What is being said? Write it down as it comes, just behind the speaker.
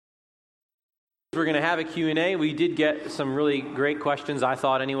We're going to have a Q&A. We did get some really great questions, I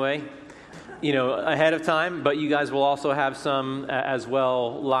thought anyway, ahead of time, but you guys will also have some as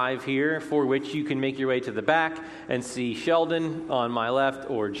well live here, for which you can make your way to the back and see Sheldon on my left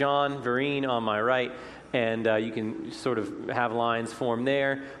or John Vereen on my right, and you can sort of have lines form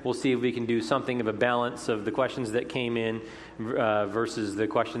there. We'll see if we can do something of a balance of the questions that came in versus the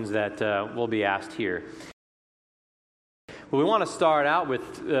questions that will be asked here. Well, we want to start out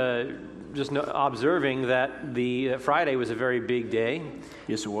with just observing that the Friday was a very big day.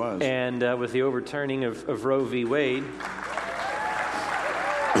 Yes, it was. And with the overturning of Roe v. Wade.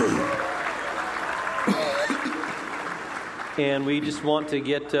 And we just want to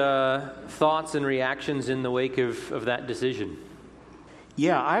get thoughts and reactions in the wake of that decision.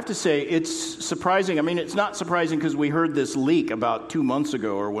 Yeah, I have to say, it's surprising. I mean, it's not surprising because we heard this leak about 2 months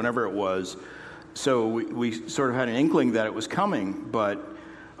ago or whenever it was. So we sort of had an inkling that it was coming. But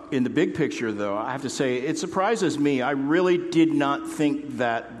in the big picture, though, I have to say, it surprises me. I really did not think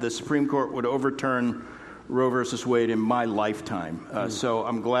that the Supreme Court would overturn Roe versus Wade in my lifetime. So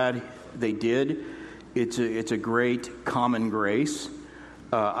I'm glad they did. It's a great common grace.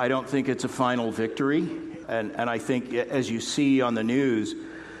 I don't think it's a final victory. And I think, as you see on the news,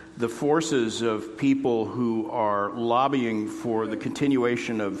 the forces of people who are lobbying for the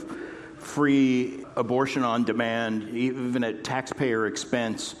continuation of free abortion on demand, even at taxpayer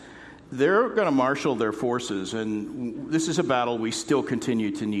expense, they're going to marshal their forces. And this is a battle we still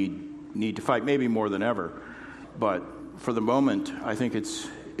continue to need to fight, maybe more than ever. But for the moment, I think it's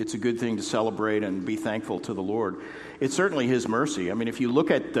a good thing to celebrate and be thankful to the Lord. It's certainly His mercy. I mean, if you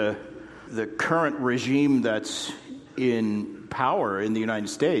look at the current regime that's in power in the United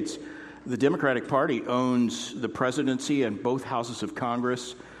States, the Democratic Party owns the presidency and both houses of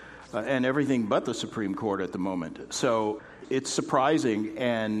Congress and everything but the Supreme Court at the moment. So it's surprising.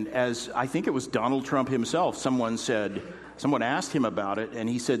 And as I think it was Donald Trump himself, someone asked him about it, and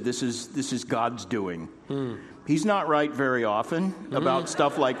he said, this is God's doing. He's not right very often about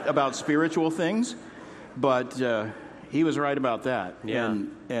stuff about spiritual things, but he was right about that. Yeah.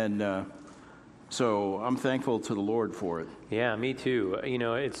 And so I'm thankful to the Lord for it. Yeah, me too.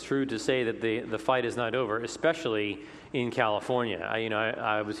 It's true to say that the fight is not over, especially in California.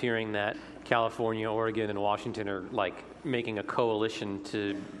 I was hearing that California, Oregon, and Washington are making a coalition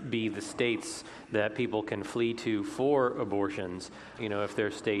to be the states that people can flee to for abortions, if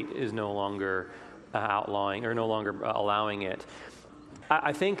their state is no longer outlawing or no longer allowing it.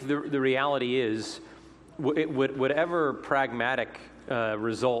 I think the reality is whatever pragmatic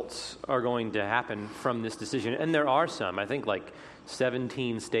results are going to happen from this decision, and there are some, I think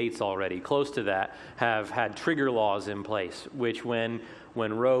 17 states already, close to that, have had trigger laws in place, which when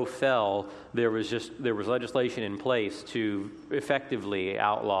Roe fell, there was legislation in place to effectively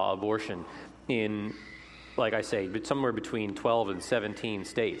outlaw abortion in, like I say, somewhere between 12 and 17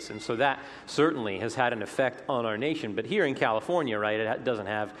 states. And so that certainly has had an effect on our nation. But here in California, right, it doesn't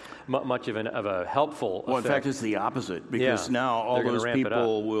have much of a helpful effect. Well, in fact, it's the opposite, because now all those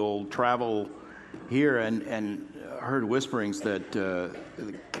people will travel here and heard whisperings that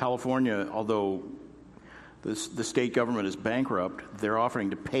California, although the state government is bankrupt, they're offering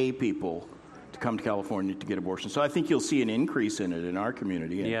to pay people to come to California to get abortions. So I think you'll see an increase in it in our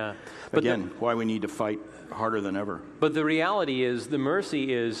community. And but again, why we need to fight harder than ever. But the reality is, the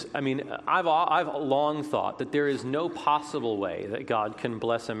mercy is, I've long thought that there is no possible way that God can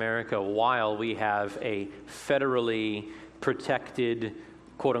bless America while we have a federally protected,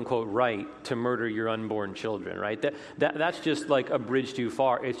 quote-unquote, right to murder your unborn children, right? That's just like a bridge too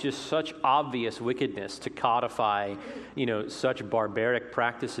far. It's just such obvious wickedness to codify, such barbaric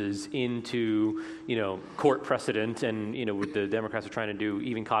practices into, court precedent, and, what the Democrats are trying to do,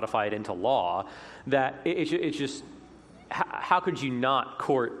 even codify it into law, that it's just, how could you not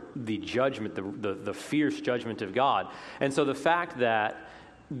court the judgment, the fierce judgment of God? And so the fact that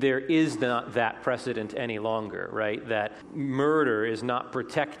there is not that precedent any longer, right? That murder is not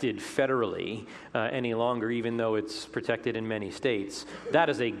protected federally any longer, even though it's protected in many states. That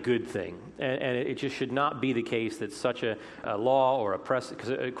is a good thing. And it just should not be the case that such a law or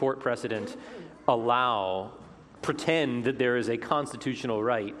a court precedent pretend that there is a constitutional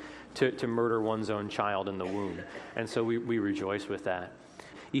right to murder one's own child in the womb. And so we rejoice with that.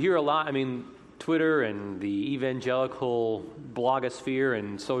 You hear a lot, Twitter and the evangelical blogosphere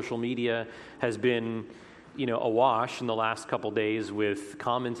and social media has been, awash in the last couple days with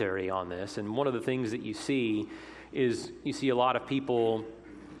commentary on this. And one of the things that you see is a lot of people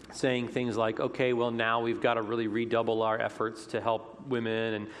saying things like, okay, well, now we've got to really redouble our efforts to help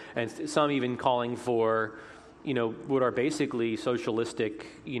women, and some even calling for what are basically socialistic,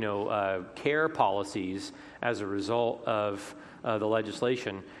 care policies as a result of the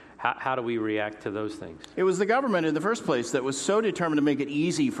legislation. How do we react to those things? It was the government in the first place that was so determined to make it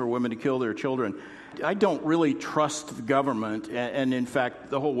easy for women to kill their children. I don't really trust the government, and in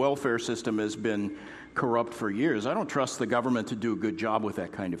fact, the whole welfare system has been corrupt for years. I don't trust the government to do a good job with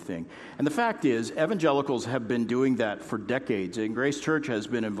that kind of thing. And the fact is, evangelicals have been doing that for decades, and Grace Church has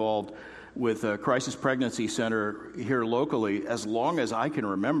been involved with a crisis pregnancy center here locally as long as I can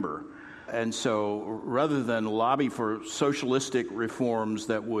remember. And so rather than lobby for socialistic reforms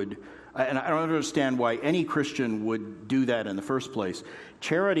that would, and I don't understand why any Christian would do that in the first place,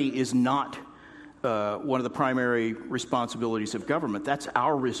 charity is not one of the primary responsibilities of government. That's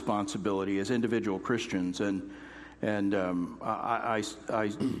our responsibility as individual Christians. And I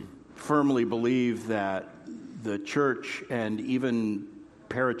firmly believe that the church and even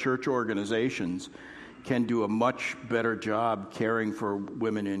parachurch organizations can do a much better job caring for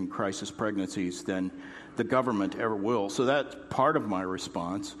women in crisis pregnancies than the government ever will. So that's part of my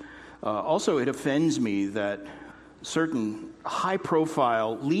response. Also, it offends me that certain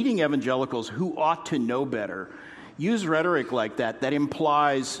high-profile leading evangelicals who ought to know better use rhetoric like that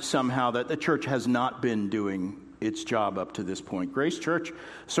implies somehow that the church has not been doing its job up to this point. Grace Church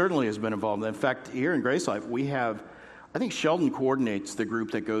certainly has been involved. In fact, here in Grace Life, we have, I think Sheldon coordinates the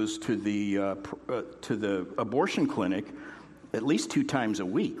group that goes to the abortion clinic at least 2 times a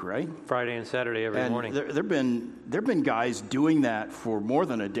week, right? Friday and Saturday every morning. There've been guys doing that for more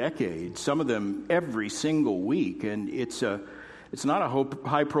than a decade. Some of them every single week, and it's not a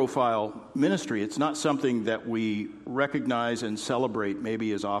high-profile ministry. It's not something that we recognize and celebrate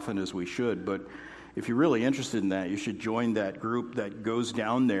maybe as often as we should. But if you're really interested in that, you should join that group that goes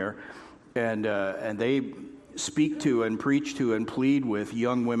down there, and they speak to and preach to and plead with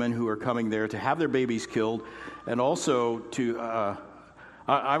young women who are coming there to have their babies killed, and also to.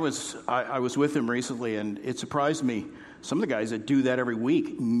 I was with them recently, and it surprised me. Some of the guys that do that every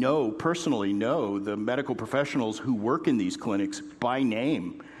week personally know the medical professionals who work in these clinics by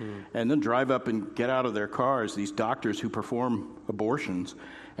name, and then drive up and get out of their cars, these doctors who perform abortions,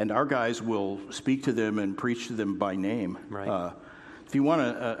 and our guys will speak to them and preach to them by name. Right. If you want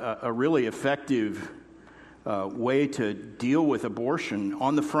a really effective way to deal with abortion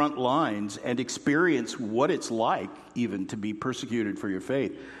on the front lines and experience what it's like even to be persecuted for your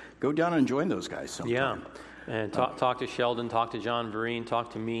faith, go down and join those guys sometime. Yeah, and talk to Sheldon, talk to John Vereen,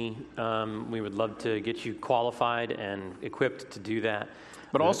 talk to me. We would love to get you qualified and equipped to do that.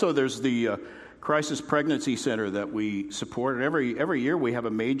 But also there's the Crisis Pregnancy Center that we support. And every year we have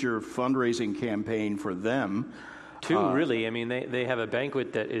a major fundraising campaign for them. 2, really. I mean, they have a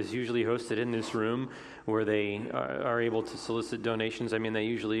banquet that is usually hosted in this room where they are able to solicit donations. I mean, they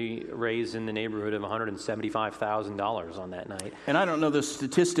usually raise in the neighborhood of $175,000 on that night. And I don't know the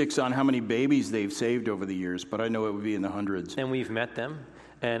statistics on how many babies they've saved over the years, but I know it would be in the hundreds. And we've met them,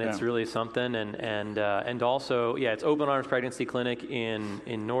 and it's really something. And also, it's Open Arms Pregnancy Clinic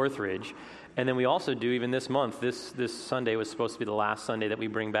in Northridge. And then we also do, even this month, this Sunday was supposed to be the last Sunday that we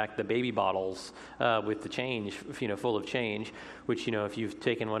bring back the baby bottles with the change, full of change, which, if you've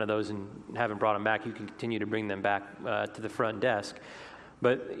taken one of those and haven't brought them back, you can continue to bring them back to the front desk.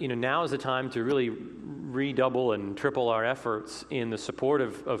 But, now is the time to really redouble and triple our efforts in the support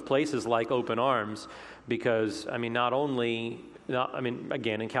of places like Open Arms, because, again,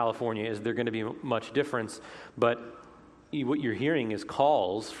 in California, is there going to be much difference, but what you're hearing is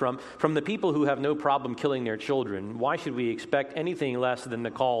calls from the people who have no problem killing their children. Why should we expect anything less than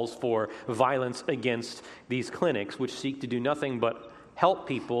the calls for violence against these clinics, which seek to do nothing but help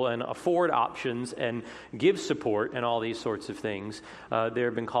people and afford options and give support and all these sorts of things? There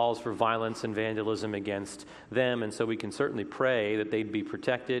have been calls for violence and vandalism against them, and so we can certainly pray that they'd be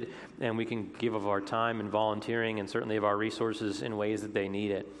protected, and we can give of our time and volunteering and certainly of our resources in ways that they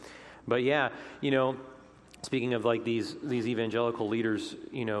need it. But speaking of like these evangelical leaders,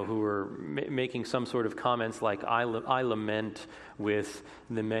 who are making some sort of comments like, I lament with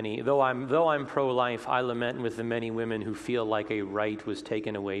the many, though I'm pro-life, I lament with the many women who feel like a right was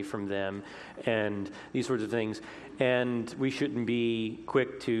taken away from them, and these sorts of things. And we shouldn't be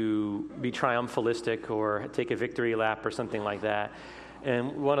quick to be triumphalistic or take a victory lap or something like that.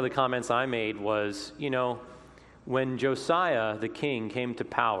 And one of the comments I made was, when Josiah the king came to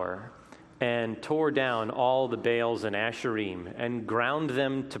power and tore down all the Baals and Asherim and ground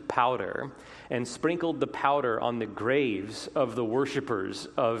them to powder and sprinkled the powder on the graves of the worshipers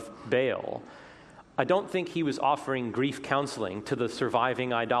of Baal, I don't think he was offering grief counseling to the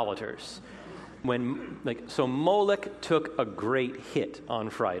surviving idolaters. So Molech took a great hit on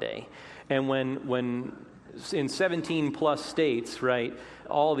Friday. And when in 17 plus states, right,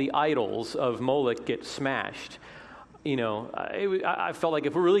 all the idols of Moloch get smashed. I felt like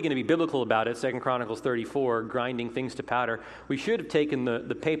if we're really going to be biblical about it, 2 Chronicles 34, grinding things to powder, we should have taken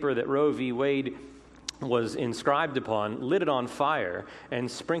the paper that Roe v. Wade was inscribed upon, lit it on fire, and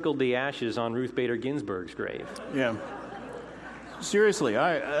sprinkled the ashes on Ruth Bader Ginsburg's grave. Yeah. Seriously,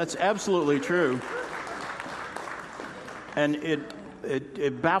 that's absolutely true. And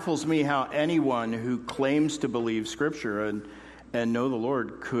it baffles me how anyone who claims to believe Scripture and know the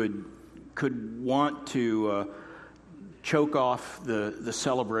Lord could want to choke off the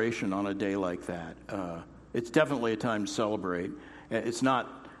celebration on a day like that. It's definitely a time to celebrate. It's not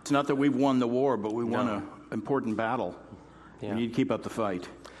that we've won the war, but we won an important battle. Yeah. We need to keep up the fight.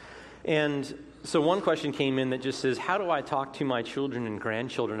 And so one question came in that just says, how do I talk to my children and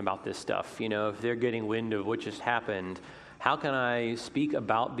grandchildren about this stuff? If they're getting wind of what just happened, how can I speak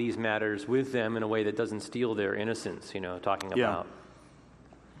about these matters with them in a way that doesn't steal their innocence, talking about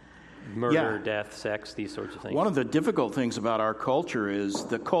murder, death, sex, these sorts of things? One of the difficult things about our culture is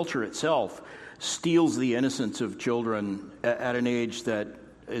the culture itself steals the innocence of children at an age that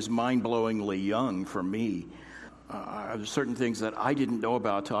is mind-blowingly young for me. There's certain things that I didn't know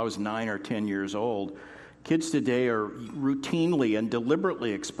about till I was 9 or 10 years old. Kids today are routinely and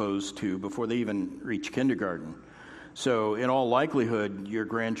deliberately exposed to before they even reach kindergarten. So in all likelihood, your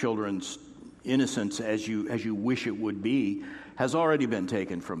grandchildren's innocence, as you wish it would be, has already been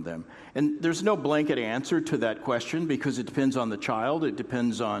taken from them. And there's no blanket answer to that question because it depends on the child. It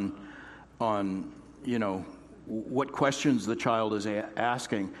depends on what questions the child is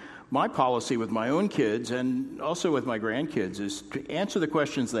asking. My policy with my own kids and also with my grandkids is to answer the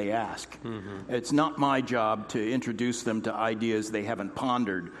questions they ask. Mm-hmm. It's not my job to introduce them to ideas they haven't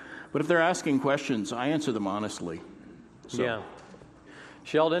pondered. But if they're asking questions, I answer them honestly. So. Yeah.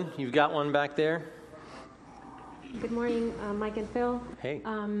 Sheldon, you've got one back there. Good morning, Mike and Phil. Hey.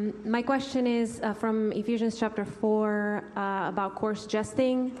 My question is from Ephesians chapter 4 about coarse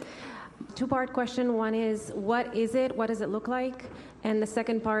jesting. Two-part question. One is, what is it? What does it look like? And the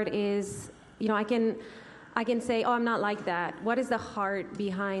second part is, I can say, I'm not like that. What is the heart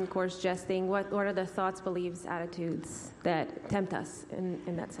behind coarse jesting? What are the thoughts, beliefs, attitudes that tempt us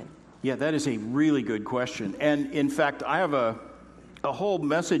in that sense? Yeah, that is a really good question. And in fact, I have a whole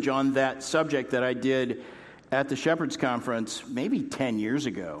message on that subject that I did at the Shepherds Conference maybe 10 years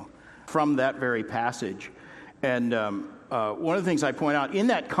ago from that very passage. And one of the things I point out, in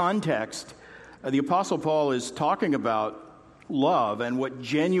that context, the Apostle Paul is talking about love and what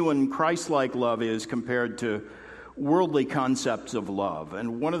genuine Christ-like love is compared to worldly concepts of love.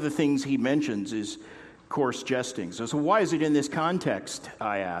 And one of the things he mentions is coarse jesting. So why is it in this context,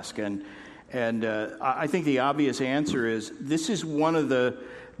 I ask? And I think the obvious answer is this is one of the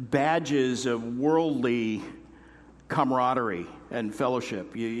badges of worldly camaraderie and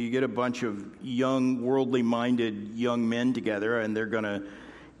fellowship. You get a bunch of young, worldly-minded young men together, and they're going to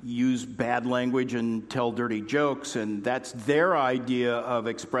use bad language and tell dirty jokes, and that's their idea of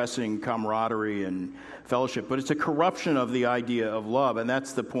expressing camaraderie and fellowship. But it's a corruption of the idea of love, and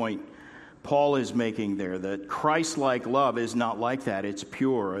that's the point Paul is making there, that Christ-like love is not like that. It's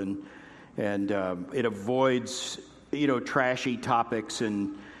pure, and it avoids, trashy topics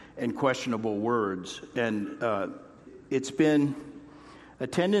and questionable words. And it's been a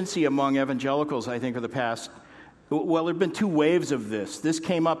tendency among evangelicals, I think, for the past, well, there have been two waves of this. This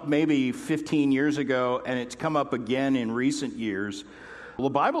came up maybe 15 years ago, and it's come up again in recent years. Well,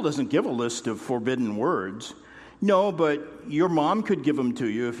 the Bible doesn't give a list of forbidden words. No, but your mom could give them to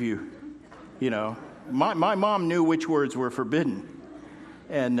you if my mom knew which words were forbidden.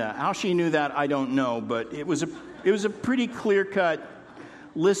 And how she knew that, I don't know, but it was a pretty clear-cut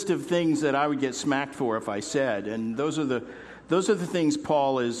list of things that I would get smacked for if I said. And those are the things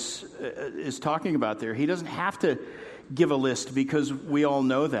Paul is talking about there. He doesn't have to give a list because we all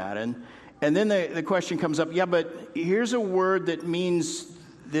know that. And then the question comes up, but here's a word that means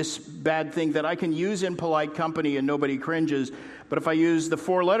this bad thing that I can use in polite company and nobody cringes. But if I use the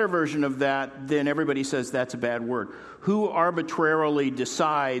 4-letter version of that, then everybody says that's a bad word. Who arbitrarily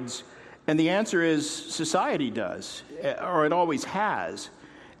decides? And the answer is society does, or it always has.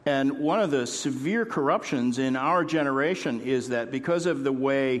 And one of the severe corruptions in our generation is that because of the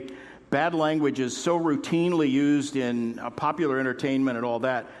way bad language is so routinely used in popular entertainment and all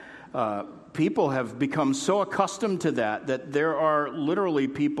that, people have become so accustomed to that there are literally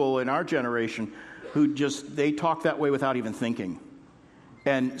people in our generation who they talk that way without even thinking.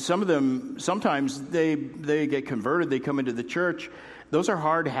 And some of them, sometimes they get converted, they come into the church. Those are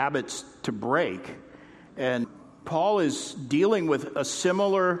hard habits to break. And Paul is dealing with a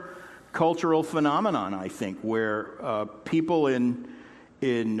similar cultural phenomenon, I think, where people in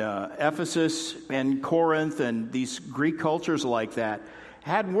Ephesus and Corinth and these Greek cultures like that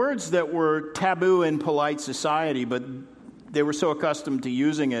had words that were taboo in polite society, but they were so accustomed to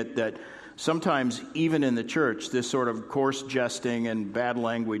using it that sometimes even in the church, this sort of coarse jesting and bad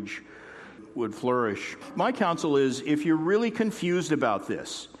language would flourish. My counsel is, if you're really confused about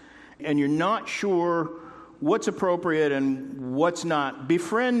this and you're not sure what's appropriate and what's not,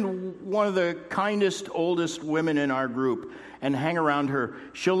 befriend one of the kindest, oldest women in our group and hang around her.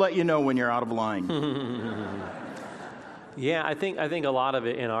 She'll let you know when you're out of line. Yeah, I think a lot of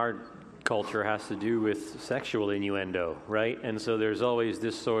it in our culture has to do with sexual innuendo, right? And so there's always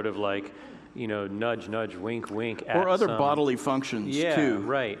this sort of like, nudge, nudge, wink, wink. Or other bodily functions, too. Yeah,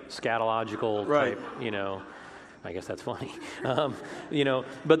 right. Scatological type, I guess that's funny.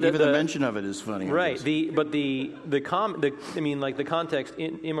 But even the mention of it is funny. Right. The context,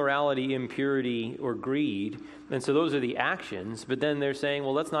 immorality, impurity, or greed, and so those are the actions. But then they're saying,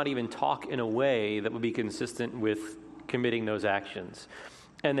 well, let's not even talk in a way that would be consistent with committing those actions.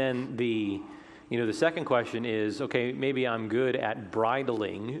 And then the second question is, okay, maybe I'm good at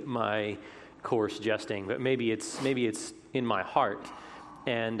bridling my coarse jesting, but maybe it's in my heart.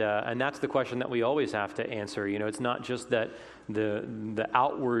 And that's the question that we always have to answer. It's not just that the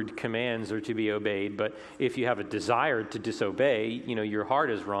outward commands are to be obeyed, but if you have a desire to disobey, your heart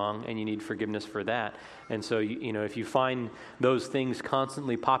is wrong, and you need forgiveness for that. And so, if you find those things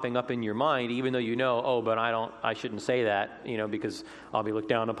constantly popping up in your mind, even though but I shouldn't say that, because I'll be looked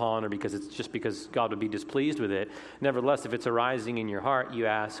down upon, or because it's just because God would be displeased with it. Nevertheless, if it's arising in your heart, you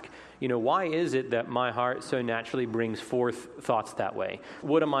ask, why is it that my heart so naturally brings forth thoughts that way?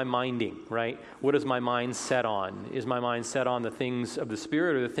 What am I minding, right? What is my mind set on? Is my mind set on the things of the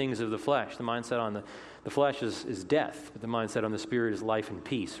Spirit or the things of the flesh? The mindset on the flesh is death, but the mindset on the Spirit is life and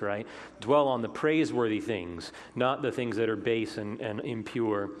peace, right? Dwell on the praiseworthy things, not the things that are base and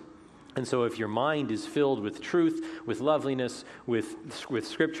impure. And so if your mind is filled with truth, with loveliness, with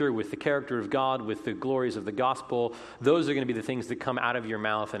Scripture, with the character of God, with the glories of the gospel, those are going to be the things that come out of your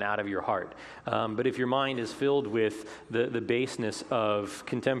mouth and out of your heart. But if your mind is filled with the baseness of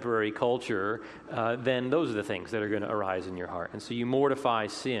contemporary culture, then those are the things that are going to arise in your heart. And so you mortify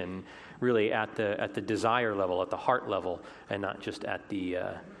sin really at the desire level, at the heart level, and not just at the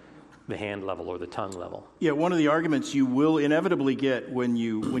hand level or the tongue level. Yeah, one of the arguments you will inevitably get when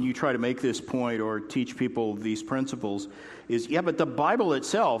you try to make this point or teach people these principles is, but the Bible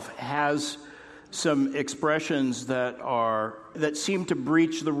itself has some expressions that seem to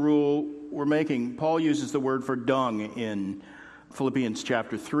breach the rule we're making. Paul uses the word for dung in Philippians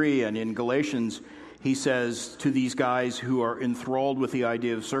chapter 3, and in Galatians he says to these guys who are enthralled with the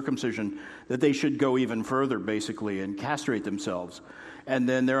idea of circumcision that they should go even further, basically, and castrate themselves. And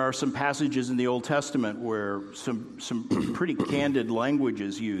then there are some passages in the Old Testament where some pretty candid language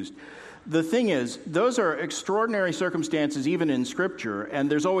is used. The thing is, those are extraordinary circumstances even in Scripture, and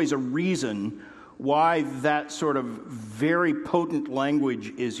there's always a reason why that sort of very potent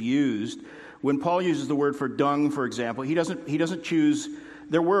language is used. When Paul uses the word for dung, for example, he doesn't choose.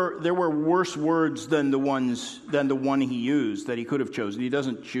 There were worse words than the one he used that he could have chosen. He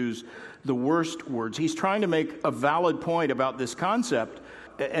doesn't choose the worst words. He's trying to make a valid point about this concept,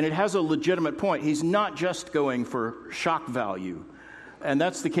 and it has a legitimate point. He's not just going for shock value. And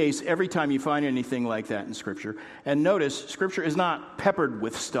that's the case every time you find anything like that in Scripture. And notice, Scripture is not peppered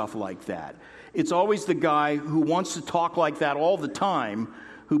with stuff like that. It's always the guy who wants to talk like that all the time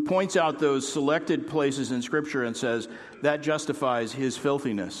who points out those selected places in Scripture and says, that justifies his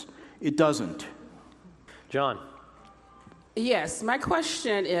filthiness. It doesn't. John. Yes, my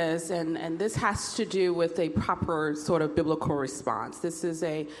question is, and this has to do with a proper sort of biblical response. This is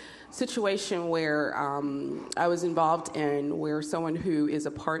a situation where I was involved in where someone who is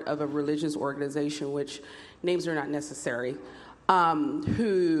a part of a religious organization, which names are not necessary,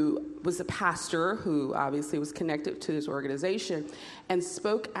 who was a pastor who obviously was connected to this organization and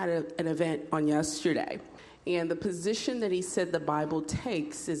spoke at an event on yesterday. And the position that he said the Bible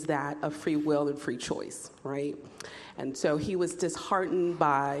takes is that of free will and free choice, right? And so he was disheartened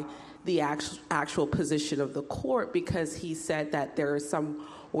by the actual position of the court because he said that there's some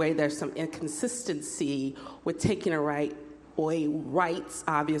inconsistency with taking away rights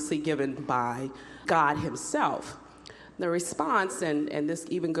obviously given by God himself. The response, and this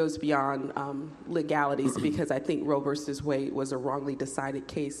even goes beyond legalities, because I think Roe versus Wade was a wrongly decided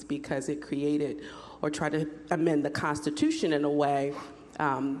case because it created or tried to amend the Constitution in a way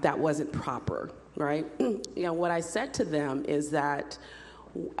that wasn't proper, right? What I said to them is that,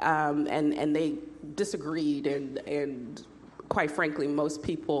 and they disagreed and quite frankly, most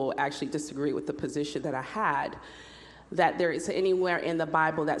people actually disagree with the position that I had, that there is anywhere in the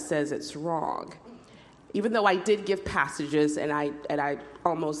Bible that says it's wrong. Even though I did give passages, and I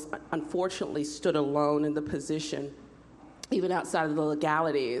almost unfortunately stood alone in the position, even outside of the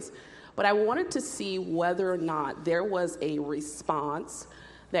legalities, but I wanted to see whether or not there was a response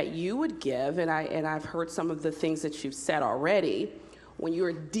that you would give, and I've heard some of the things that you've said already, when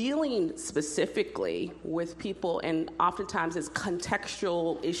you're dealing specifically with people, and oftentimes it's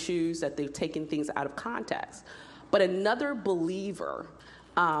contextual issues that they've taken things out of context. But another believer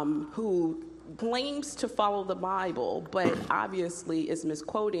who claims to follow the Bible, but obviously is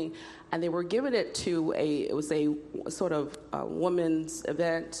misquoting, and they were giving it to it was a sort of women's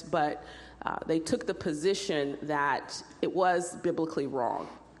event, but they took the position that it was biblically wrong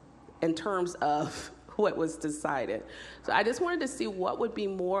in terms of what was decided. So I just wanted to see what would be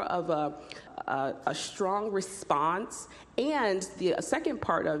more of a strong response, and the second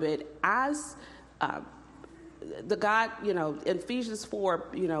part of it, as the God, in Ephesians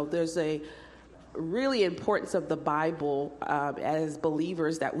 4, there's a really importance of the Bible as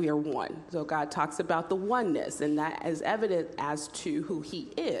believers that we are one. So God talks about the oneness, and that is evident as to who he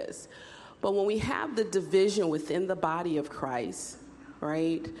is. But when we have the division within the body of Christ,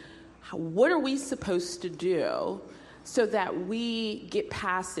 right, what are we supposed to do so that we get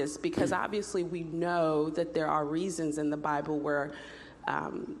past this? Because obviously we know that there are reasons in the Bible where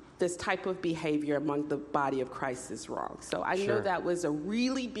this type of behavior among the body of Christ is wrong. So I know that was a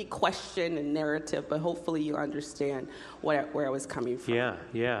really big question and narrative, but hopefully you understand where I was coming from.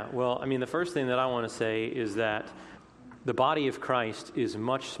 Yeah. Well, I mean, the first thing that I want to say is that the body of Christ is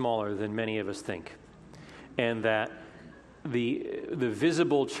much smaller than many of us think, and that the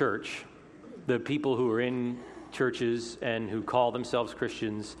visible church, the people who are in churches and who call themselves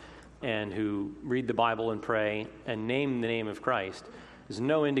Christians and who read the Bible and pray and name the name of Christ, is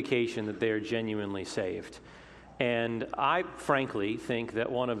no indication that they are genuinely saved. And I frankly think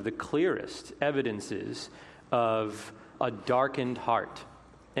that one of the clearest evidences of a darkened heart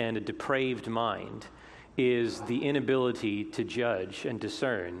and a depraved mind is the inability to judge and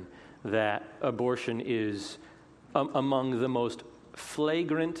discern that abortion is among the most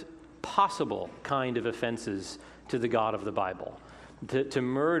flagrant possible kind of offenses to the God of the Bible. To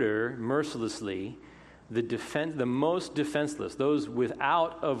murder mercilessly the most defenseless, those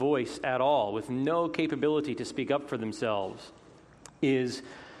without a voice at all, with no capability to speak up for themselves, is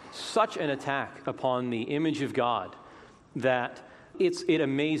such an attack upon the image of God that it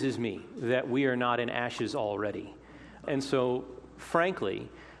amazes me that we are not in ashes already. And so, frankly,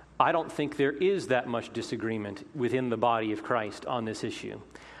 I don't think there is that much disagreement within the body of Christ on this issue.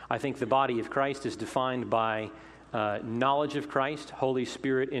 I think the body of Christ is defined by knowledge of Christ, Holy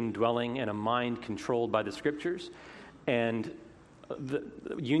Spirit indwelling, and a mind controlled by the Scriptures, and the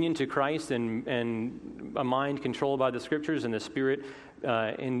union to Christ and a mind controlled by the Scriptures and the Spirit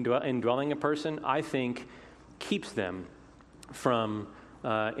indwelling a person, I think keeps them from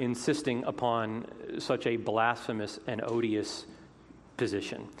insisting upon such a blasphemous and odious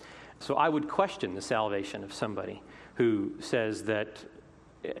position. So I would question the salvation of somebody who says that,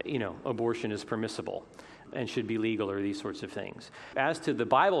 abortion is permissible and should be legal, or these sorts of things. As to the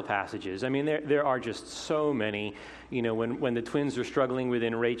Bible passages, I mean, there are just so many. When the twins are struggling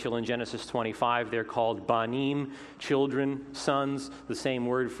within Rachel in Genesis 25, they're called banim, children, sons, the same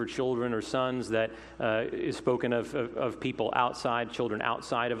word for children or sons that is spoken of people outside, children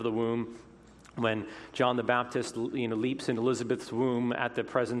outside of the womb. When John the Baptist, leaps in Elizabeth's womb at the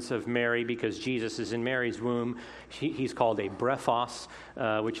presence of Mary because Jesus is in Mary's womb, he's called a brephos,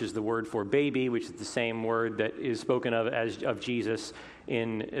 which is the word for baby, which is the same word that is spoken of as of Jesus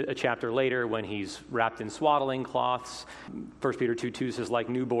in a chapter later when he's wrapped in swaddling cloths. 1 Peter 2:2 says, like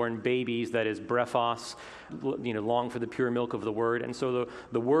newborn babies, that is brephos, long for the pure milk of the word. And so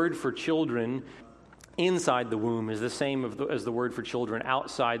the word for children inside the womb is the same as the word for children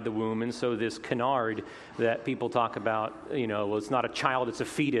outside the womb. And so this canard that people talk about, it's not a child, it's a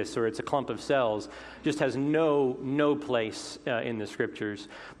fetus, or it's a clump of cells, just has no place in the Scriptures.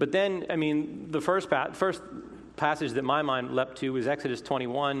 But then, the first passage that my mind leapt to is Exodus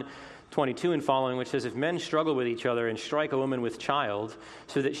 21:22 and following, which says, if men struggle with each other and strike a woman with child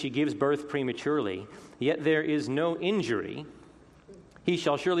so that she gives birth prematurely, yet there is no injury, he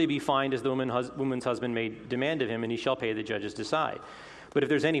shall surely be fined as the woman's husband may demand of him, and he shall pay, the judges decide. But if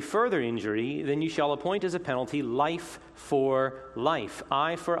there's any further injury, then you shall appoint as a penalty life for life,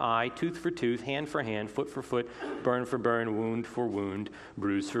 eye for eye, tooth for tooth, hand for hand, foot for foot, burn for burn, wound for wound,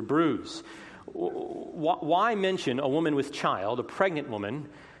 bruise for bruise. Why mention a woman with child, a pregnant woman,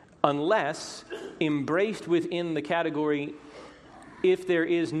 unless embraced within the category if there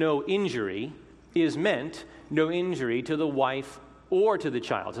is no injury is meant no injury to the wife or to the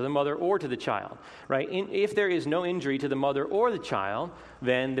child, to the mother or to the child, right? If there is no injury to the mother or the child,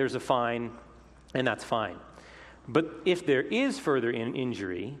 then there's a fine, and that's fine. But if there is further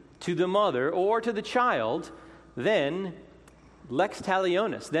injury to the mother or to the child, then lex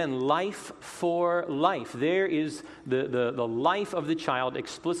talionis, then life for life. There is the life of the child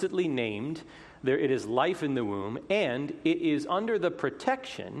explicitly named. There it is life in the womb, and it is under the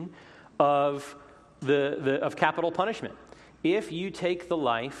protection of of capital punishment. If you take the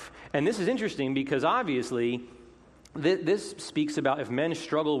life, and this is interesting because obviously this speaks about if men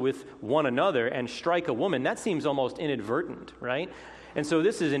struggle with one another and strike a woman, that seems almost inadvertent, right? And so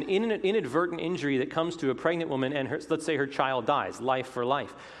this is an inadvertent injury that comes to a pregnant woman, and let's say her child dies, life for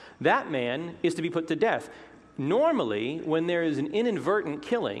life. That man is to be put to death. Normally, when there is an inadvertent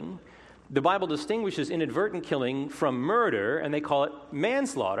killing, the Bible distinguishes inadvertent killing from murder, and they call it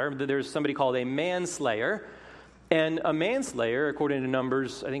manslaughter. There's somebody called a manslayer. And a manslayer, according to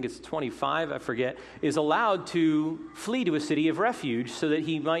Numbers, I think it's 25, I forget, is allowed to flee to a city of refuge so that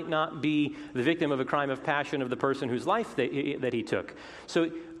he might not be the victim of a crime of passion of the person whose life that he took.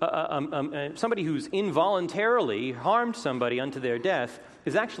 So somebody who's involuntarily harmed somebody unto their death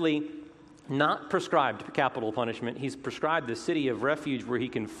is actually not prescribed capital punishment. He's prescribed the city of refuge where he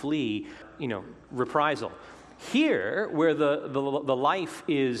can flee, reprisal. Here, where the life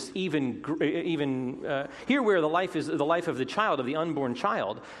is here where the life is the life of the child, of the unborn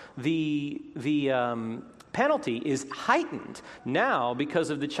child, the penalty is heightened now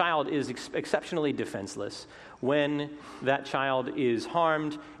because of the child is exceptionally defenseless. When that child is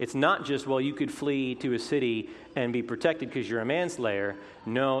harmed, it's not just, well, you could flee to a city and be protected because you're a manslayer.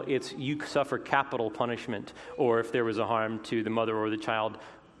 No, it's you suffer capital punishment, or if there was a harm to the mother or the child,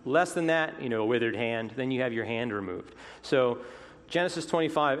 less than that, a withered hand, then you have your hand removed. So Genesis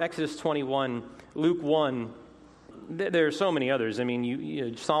 25, Exodus 21, Luke 1, there are so many others. I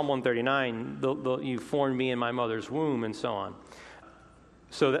mean, Psalm 139, you formed me in my mother's womb, and so on.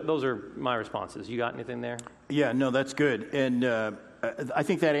 So those are my responses. You got anything there? Yeah, no, that's good. And I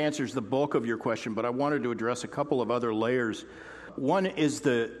think that answers the bulk of your question, but I wanted to address a couple of other layers. One is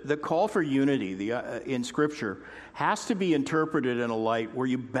the call for unity in Scripture has to be interpreted in a light where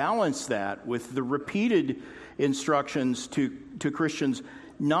you balance that with the repeated instructions to Christians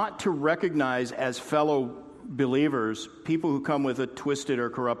not to recognize as fellow believers people who come with a twisted or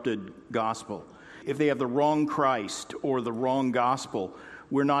corrupted gospel. If they have the wrong Christ or the wrong gospel,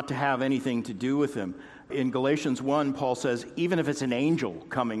 we're not to have anything to do with them. In Galatians 1, Paul says, even if it's an angel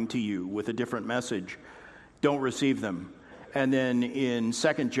coming to you with a different message, don't receive them. And then in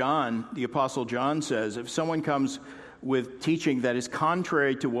 2 John, the Apostle John says, if someone comes with teaching that is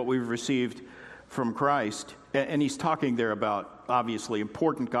contrary to what we've received from Christ, and he's talking there about obviously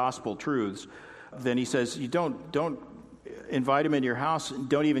important gospel truths, then he says, you don't invite him into your house, and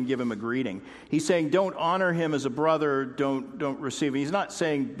don't even give him a greeting. He's saying don't honor him as a brother, don't receive him. He's not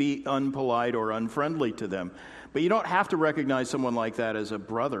saying be unpolite or unfriendly to them, but you don't have to recognize someone like that as a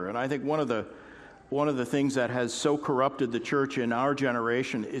brother. And I think one of the things that has so corrupted the church in our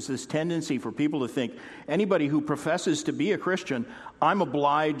generation is this tendency for people to think anybody who professes to be a Christian, I'm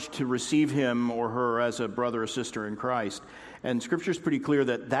obliged to receive him or her as a brother or sister in Christ. And Scripture is pretty clear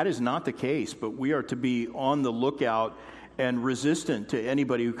that that is not the case, but we are to be on the lookout and resistant to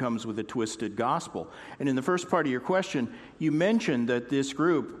anybody who comes with a twisted gospel. And in the first part of your question, you mentioned that this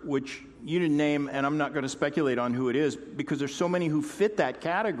group, which you didn't name, and I'm not going to speculate on who it is, because there's so many who fit that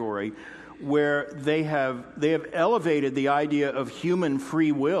category, where they have elevated the idea of human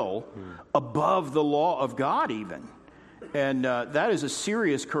free will above the law of God even. And that is a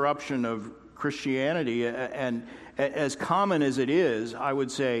serious corruption of Christianity. And as common as it is, I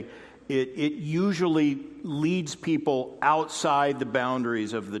would say it usually leads people outside the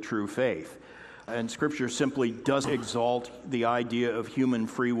boundaries of the true faith. And Scripture simply does exalt the idea of human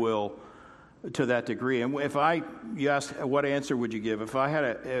free will to that degree. And you asked, what answer would you give? If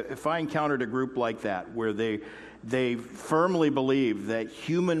I encountered a group like that, where they firmly believe that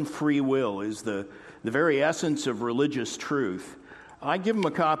human free will is the very essence of religious truth, I'd give them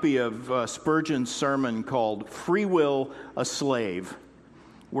a copy of Spurgeon's sermon called "Free Will, a Slave,"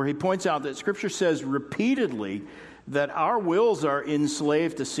 where he points out that Scripture says repeatedly that our wills are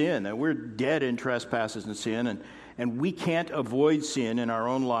enslaved to sin, and we're dead in trespasses and sin, and we can't avoid sin in our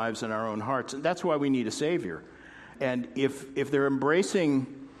own lives and our own hearts. And that's why we need a Savior. And if they're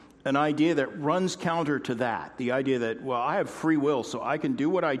embracing an idea that runs counter to that, the idea that, well, I have free will, so I can do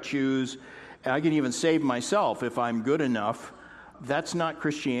what I choose, and I can even save myself if I'm good enough, that's not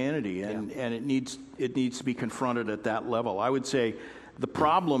Christianity, and it needs to be confronted at that level. I would say the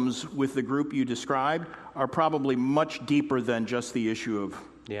problems with the group you described are probably much deeper than just the issue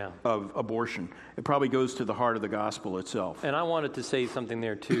of abortion. It probably goes to the heart of the gospel itself. And I wanted to say something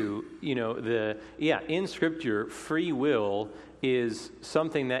there too. In Scripture, free will is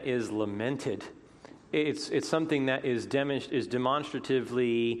something that is lamented. It's something that is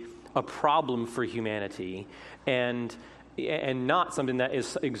demonstratively a problem for humanity, and not something that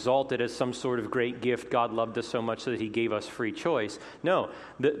is exalted as some sort of great gift. God loved us so much so that He gave us free choice. No,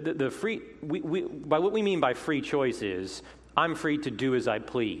 the free by what we mean by free choice is I'm free to do as I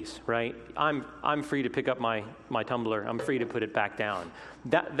please, right? I'm free to pick up my tumbler. I'm free to put it back down.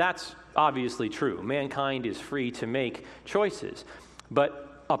 That's obviously true. Mankind is free to make choices, but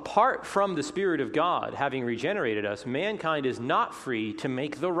apart from the Spirit of God having regenerated us, mankind is not free to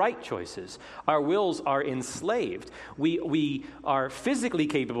make the right choices. Our wills are enslaved. We are physically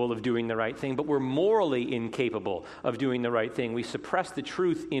capable of doing the right thing, but we're morally incapable of doing the right thing. We suppress the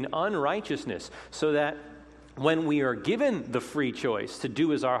truth in unrighteousness, so that when we are given the free choice to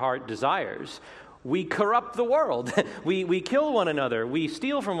do as our heart desires, we corrupt the world. we kill one another. We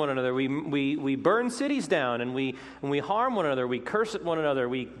steal from one another. We burn cities down, and we harm one another. We curse at one another.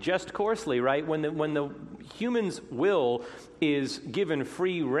 We jest coarsely, right? When the human's will is given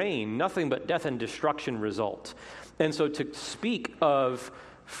free rein, nothing but death and destruction result. And so to speak of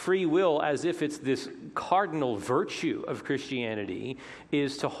free will as if it's this cardinal virtue of Christianity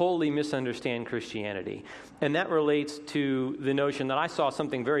is to wholly misunderstand Christianity. And that relates to the notion that I saw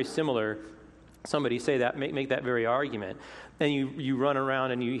something very similar. Somebody say that, make that very argument. And you run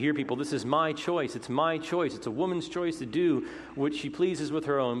around and you hear people, this is my choice, it's my choice, it's a woman's choice to do what she pleases with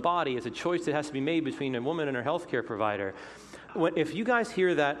her own body, it's a choice that has to be made between a woman and her health care provider. If you guys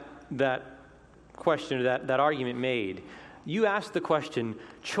hear that question, that argument made, you ask the question,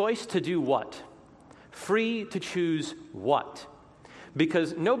 choice to do what? Free to choose what?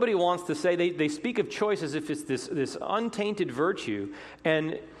 Because nobody wants to say, they speak of choice as if it's this untainted virtue,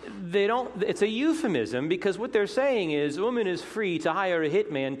 and it's a euphemism, because what they're saying is a woman is free to hire a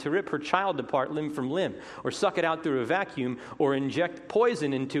hitman to rip her child apart limb from limb, or suck it out through a vacuum, or inject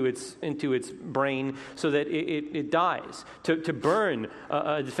poison into its brain so that it dies, to burn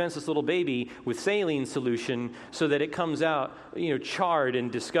a defenseless little baby with saline solution so that it comes out charred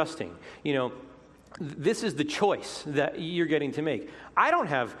and disgusting. This is the choice that you're getting to make. I don't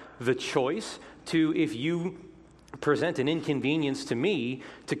have the choice to, if you present an inconvenience to me,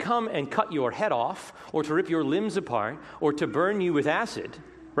 to come and cut your head off, or to rip your limbs apart, or to burn you with acid,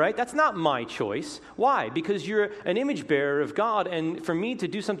 right? That's not my choice. Why? Because you're an image bearer of God, and for me to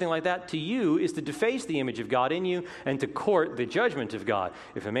do something like that to you is to deface the image of God in you and to court the judgment of God.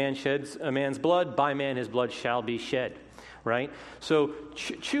 If a man sheds a man's blood, by man his blood shall be shed. Right? So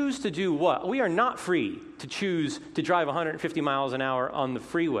choose to do what? We are not free to choose to drive 150 miles an hour on the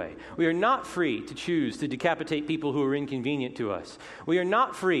freeway. We are not free to choose to decapitate people who are inconvenient to us. We are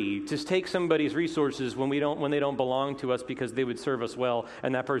not free to take somebody's resources when they don't belong to us because they would serve us well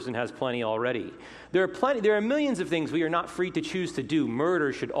and that person has plenty already. There are millions of things we are not free to choose to do.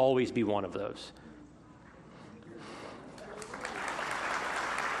 Murder should always be one of those.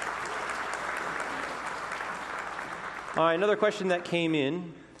 All right, another question that came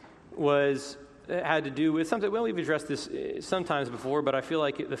in had to do with something. Well, we've addressed this sometimes before, but I feel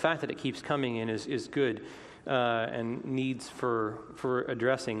like the fact that it keeps coming in is good and needs for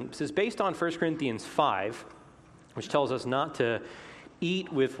addressing. It says, based on 1 Corinthians 5, which tells us not to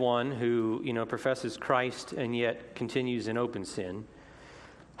eat with one who professes Christ and yet continues in open sin,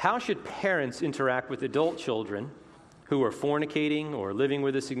 how should parents interact with adult children who are fornicating or living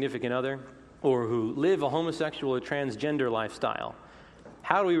with a significant other, or who live a homosexual or transgender lifestyle?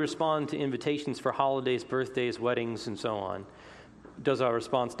 How do we respond to invitations for holidays, birthdays, weddings, and so on? Does our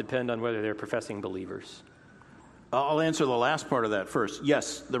response depend on whether they're professing believers? I'll answer the last part of that first.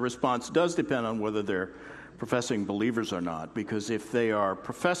 Yes, the response does depend on whether they're professing believers or not, because if they are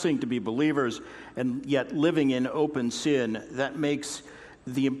professing to be believers and yet living in open sin, that makes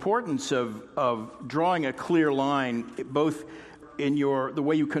the importance of drawing a clear line, both in the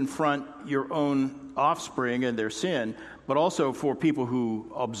way you confront your own offspring and their sin, but also for people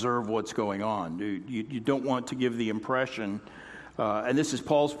who observe what's going on. You don't want to give the impression, and this is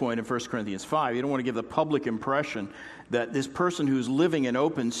Paul's point in 1 Corinthians 5, you don't want to give the public impression that this person who's living in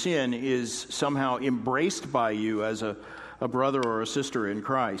open sin is somehow embraced by you as a brother or a sister in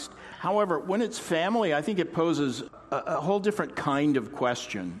Christ. However, when it's family, I think it poses a whole different kind of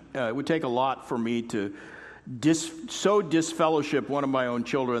question. It would take a lot for me to so disfellowship one of my own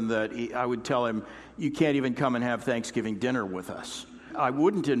children that I would tell him, you can't even come and have Thanksgiving dinner with us. I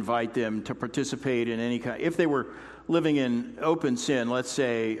wouldn't invite them to participate in any kind. If they were living in open sin, let's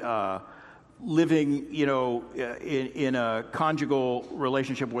say living, in a conjugal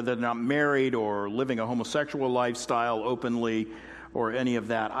relationship where they're not married or living a homosexual lifestyle openly or any of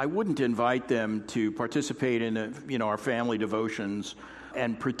that, I wouldn't invite them to participate in, our family devotions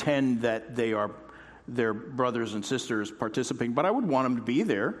and pretend that they are their brothers and sisters participating. But I would want them to be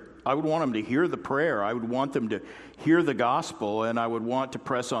there. I would want them to hear the prayer. I would want them to hear the gospel, and I would want to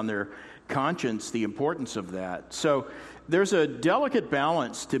press on their conscience the importance of that. So there's a delicate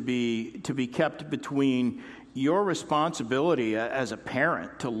balance to be kept between your responsibility as a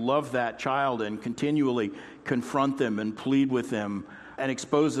parent to love that child and continually confront them and plead with them and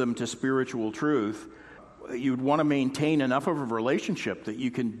expose them to spiritual truth. You'd want to maintain enough of a relationship that you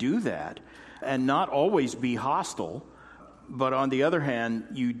can do that and not always be hostile. But on the other hand,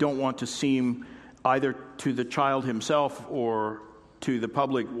 you don't want to seem either to the child himself or to the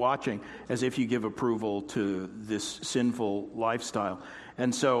public watching as if you give approval to this sinful lifestyle.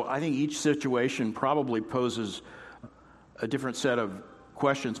 And so I think each situation probably poses a different set of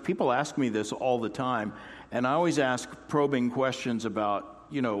questions. People ask me this all the time, and I always ask probing questions about,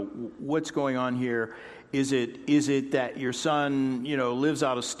 what's going on here? Is it that your son, lives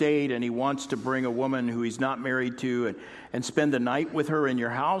out of state and he wants to bring a woman who he's not married to and spend the night with her in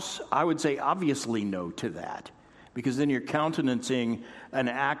your house? I would say obviously no to that, because then you're countenancing an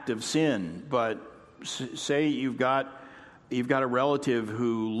act of sin. But say you've got a relative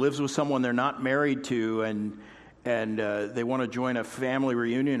who lives with someone they're not married to, and they want to join a family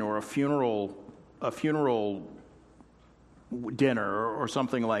reunion or a funeral dinner or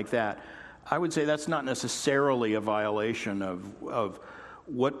something like that. I would say that's not necessarily a violation of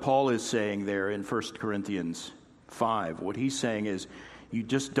what Paul is saying there in 1 Corinthians 5. What he's saying is you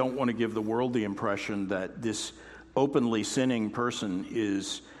just don't want to give the world the impression that this openly sinning person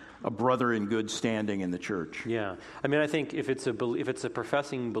is a brother in good standing in the church. Yeah. I mean, I think if it's a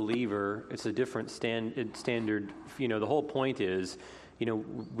professing believer, it's a different standard. The whole point is,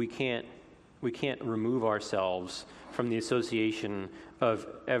 we can't remove ourselves from the association of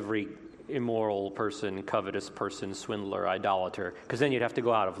every immoral person, covetous person, swindler, idolater, because then you'd have to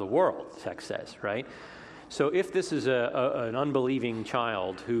go out of the world, the text says, right? So if this is an unbelieving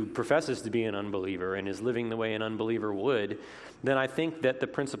child who professes to be an unbeliever and is living the way an unbeliever would, then I think that the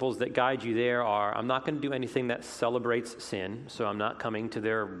principles that guide you there are, I'm not going to do anything that celebrates sin, so I'm not coming to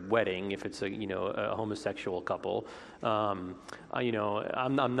their wedding if it's a homosexual couple. I'm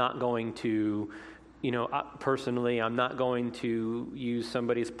not going to... personally, I'm not going to use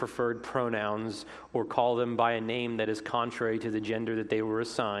somebody's preferred pronouns or call them by a name that is contrary to the gender that they were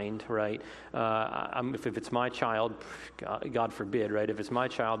assigned, right? If it's my child, God forbid, right? If it's my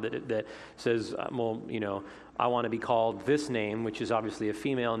child that says, I want to be called this name, which is obviously a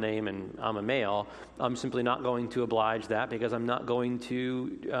female name and I'm a male, I'm simply not going to oblige that, because I'm not going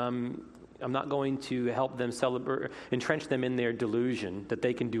to help them entrench them in their delusion that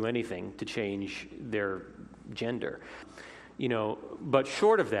they can do anything to change their gender. But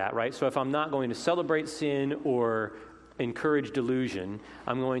short of that, right? So if I'm not going to celebrate sin or encourage delusion,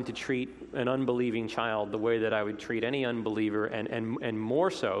 I'm going to treat an unbelieving child the way that I would treat any unbeliever, and more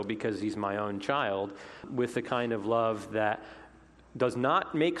so because he's my own child, with the kind of love that does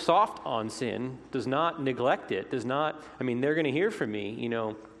not make soft on sin, does not neglect it, they're going to hear from me,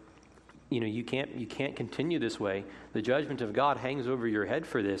 you can't continue this way. The judgment of God hangs over your head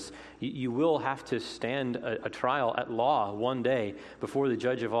for this. You will have to stand a trial at law one day before the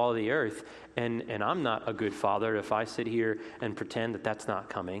judge of all the earth. And I'm not a good father if I sit here and pretend that that's not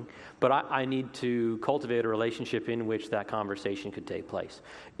coming. But I need to cultivate a relationship in which that conversation could take place.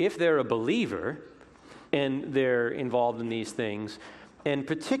 If they're a believer and they're involved in these things, and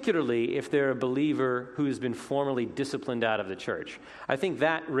particularly if they're a believer who has been formally disciplined out of the church, I think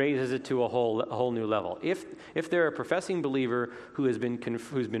that raises it to a whole new level. If they're a professing believer who's been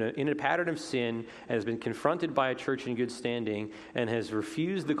in a pattern of sin and has been confronted by a church in good standing and has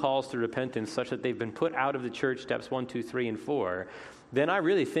refused the calls to repentance such that they've been put out of the church, steps 1, 2, 3, and 4, then I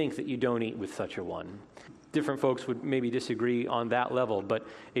really think that you don't eat with such a one. Different folks would maybe disagree on that level, but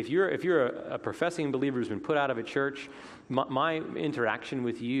if you're a professing believer who's been put out of a church, my interaction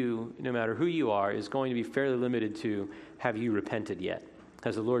with you, no matter who you are, is going to be fairly limited to, have you repented yet?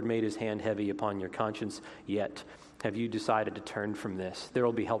 Has the Lord made his hand heavy upon your conscience yet? Have you decided to turn from this? There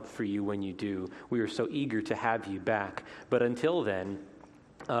will be help for you when you do. We are so eager to have you back. But until then,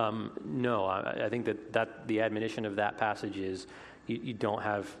 no, I think that the admonition of that passage is, you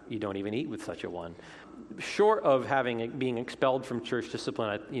don't even eat with such a one. Short of being expelled from church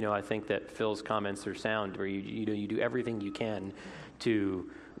discipline, I think that Phil's comments are sound, where you do everything you can to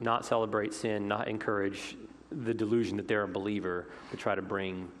not celebrate sin, not encourage the delusion that they're a believer, to try to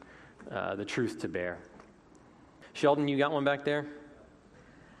bring the truth to bear. Sheldon, you got one back there?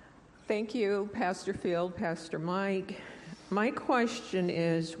 Thank you, Pastor Phil, Pastor Mike. My question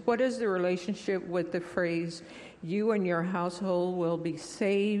is, what is the relationship with the phrase, "You and your household will be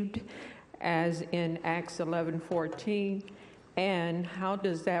saved," as in Acts 11:14, and how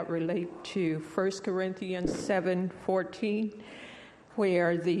does that relate to 1 Corinthians 7:14,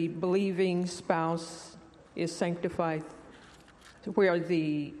 where the believing spouse is sanctified, where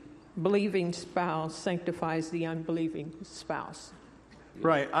the believing spouse sanctifies the unbelieving spouse?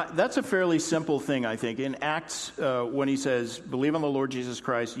 Right. That's a fairly simple thing, I think. In Acts, when he says, "Believe on the Lord Jesus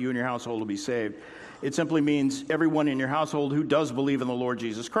Christ, you and your household will be saved," it simply means everyone in your household who does believe in the Lord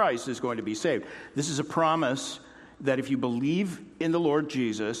Jesus Christ is going to be saved. This is a promise that if you believe in the Lord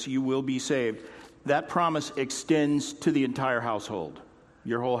Jesus, you will be saved. That promise extends to the entire household,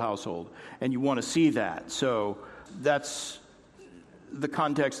 your whole household, and you want to see that. So that's the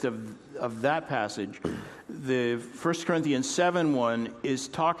context of that passage. The 1 Corinthians 7 one is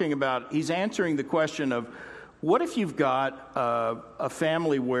talking about, he's answering the question of, what if you've got a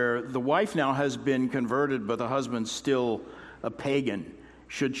family where the wife now has been converted, but the husband's still a pagan?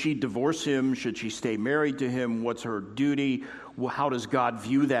 Should she divorce him? Should she stay married to him? What's her duty? How does God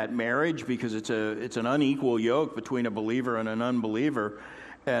view that marriage? Because it's an unequal yoke between a believer and an unbeliever.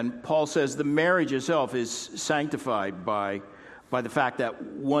 And Paul says the marriage itself is sanctified by the fact that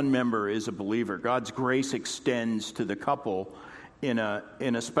one member is a believer. God's grace extends to the couple in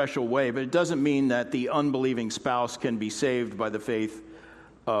a special way, but it doesn't mean that the unbelieving spouse can be saved by the faith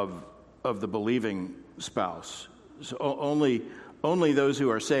of the believing spouse. So only those who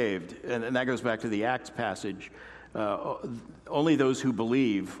are saved, and that goes back to the Acts passage, only those who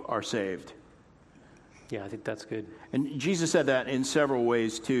believe are saved. Yeah, I think that's good. And Jesus said that in several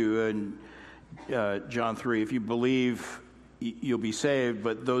ways too. In John 3, if you believe, you'll be saved,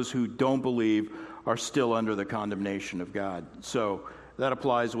 but those who don't believe are still under the condemnation of God. So that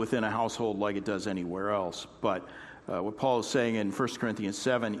applies within a household like it does anywhere else. But what Paul is saying in 1 Corinthians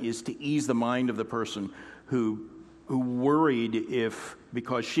 7 is to ease the mind of the person who worried if,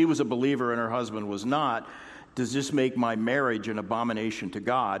 because she was a believer and her husband was not, does this make my marriage an abomination to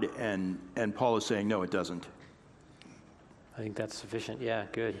God? And Paul is saying, no, it doesn't. I think that's sufficient. Yeah,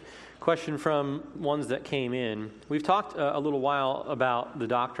 good. Question from ones that came in. We've talked a little while about the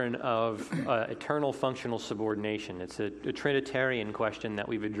doctrine of eternal functional subordination. It's a Trinitarian question that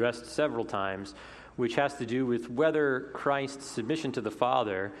we've addressed several times, which has to do with whether Christ's submission to the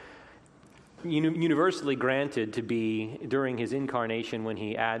Father, universally granted to be during his incarnation when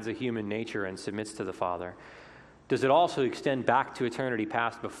he adds a human nature and submits to the Father, does it also extend back to eternity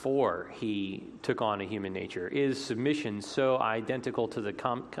past before he took on a human nature? Is submission so identical to the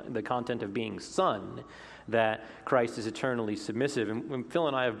content of being Son that Christ is eternally submissive? And Phil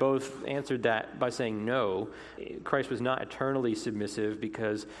and I have both answered that by saying no. Christ was not eternally submissive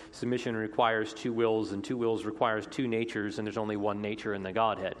because submission requires two wills, and two wills requires two natures, and there's only one nature in the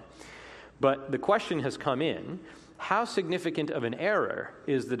Godhead. But the question has come in, how significant of an error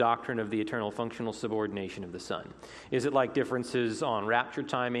is the doctrine of the eternal functional subordination of the Son? Is it like differences on rapture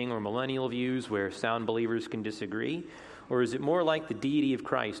timing or millennial views where sound believers can disagree? Or is it more like the deity of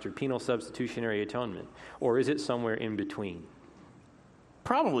Christ or penal substitutionary atonement? Or is it somewhere in between?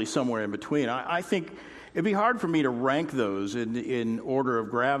 Probably somewhere in between. I think it'd be hard for me to rank those in order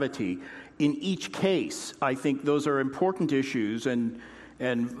of gravity. In each case, I think those are important issues and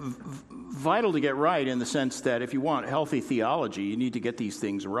vital to get right, in the sense that if you want healthy theology, you need to get these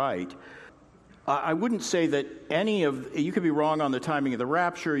things right. I wouldn't say that you could be wrong on the timing of the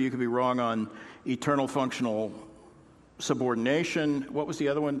rapture, you could be wrong on eternal functional subordination. What was the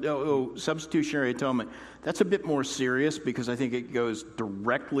other one? Substitutionary atonement. That's a bit more serious because I think it goes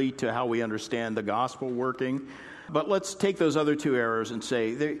directly to how we understand the gospel working. But let's take those other two errors and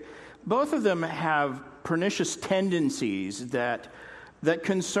say both of them have pernicious tendencies that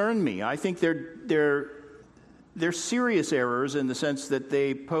concern me. I think they're serious errors in the sense that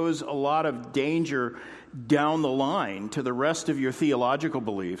they pose a lot of danger down the line to the rest of your theological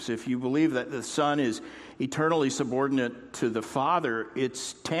beliefs. If you believe that the Son is eternally subordinate to the Father,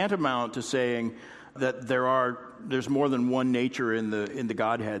 it's tantamount to saying that there's more than one nature in the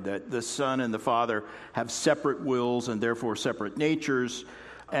Godhead, that the Son and the Father have separate wills and therefore separate natures.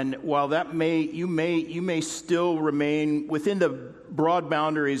 And while that you may still remain within the broad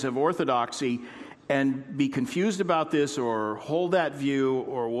boundaries of orthodoxy and be confused about this or hold that view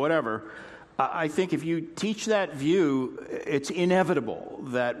or whatever. I think if you teach that view, it's inevitable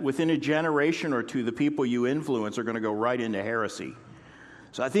that within a generation or two, the people you influence are going to go right into heresy.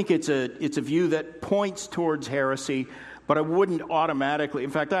 So I think it's a view that points towards heresy, but I wouldn't automatically. In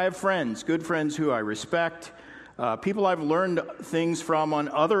fact, I have friends, good friends who I respect, people I've learned things from on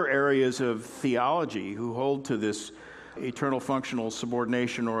other areas of theology who hold to this eternal functional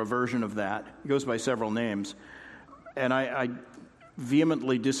subordination or a version of that. It goes by several names. And I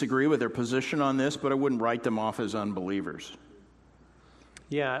vehemently disagree with their position on this, but I wouldn't write them off as unbelievers.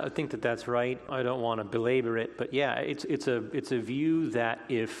 Yeah, I think that's right. I don't want to belabor it, but yeah, it's a view that,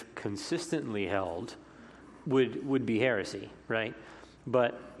 if consistently held, would be heresy, right?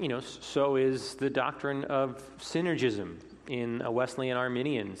 But so is the doctrine of synergism in a Wesleyan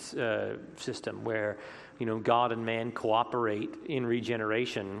Arminian system, where God and man cooperate in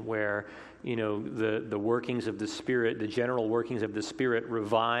regeneration, where the workings of the Spirit, the general workings of the Spirit,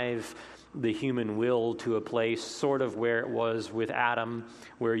 revive the human will to a place sort of where it was with Adam,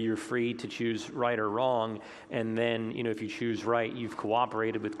 where you're free to choose right or wrong, and then if you choose right, you've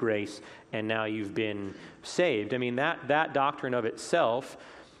cooperated with grace, and now you've been saved. I mean, that doctrine of itself,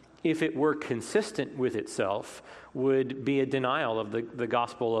 if it were consistent with itself, would be a denial of the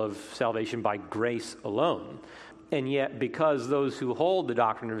gospel of salvation by grace alone. And yet, because those who hold the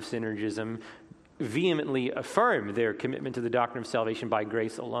doctrine of synergism vehemently affirm their commitment to the doctrine of salvation by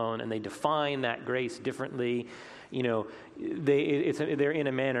grace alone, and they define that grace differently, they're in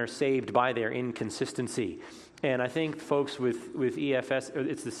a manner saved by their inconsistency. And I think folks with EFS,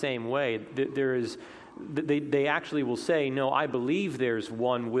 it's the same way. They actually will say, no, I believe there's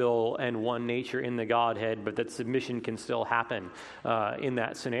one will and one nature in the Godhead, but that submission can still happen in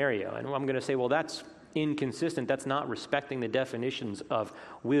that scenario. And I'm going to say, well, that's inconsistent. That's not respecting the definitions of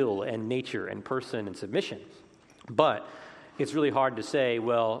will and nature and person and submission. But it's really hard to say,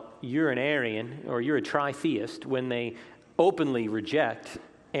 well, you're an Arian or you're a tritheist when they openly reject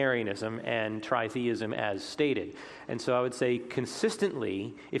Arianism and tritheism as stated. And so I would say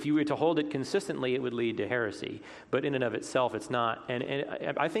consistently, if you were to hold it consistently, it would lead to heresy. But in and of itself, it's not.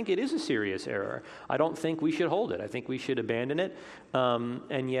 And I think it is a serious error. I don't think we should hold it. I think we should abandon it.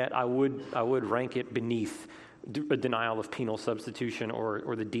 And yet I would rank it beneath a denial of penal substitution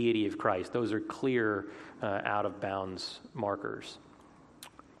or the deity of Christ. Those are clear out-of-bounds markers.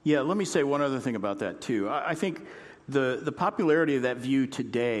 Yeah, let me say one other thing about that, too. I think the popularity of that view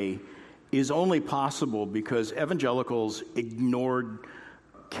today is only possible because evangelicals ignored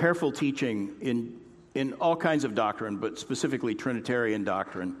careful teaching in all kinds of doctrine, but specifically Trinitarian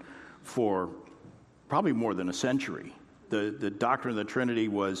doctrine, for probably more than a century. The doctrine of the Trinity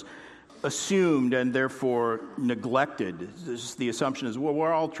was assumed and therefore neglected. The assumption is, well,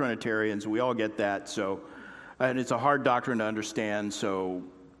 we're all Trinitarians, we all get that, and it's a hard doctrine to understand, so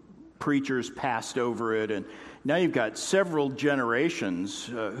preachers passed over it, and now you've got several generations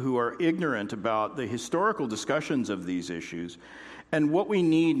who are ignorant about the historical discussions of these issues. And what we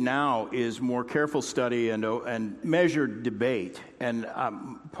need now is more careful study and measured debate. And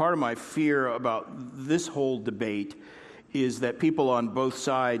part of my fear about this whole debate is that people on both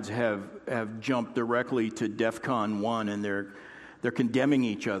sides have jumped directly to DEFCON 1, and they're condemning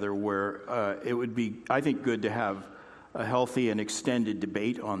each other, where it would be, I think, good to have a healthy and extended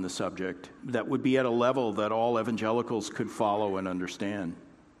debate on the subject that would be at a level that all evangelicals could follow and understand.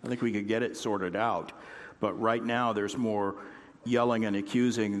 I think we could get it sorted out. But right now, there's more yelling and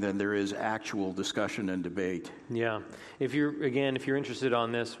accusing than there is actual discussion and debate. Yeah. If you're interested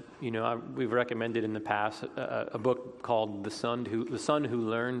on this, we've recommended in the past a book called The Son Who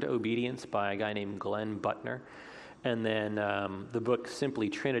Learned Obedience by a guy named Glenn Butner. And then the book Simply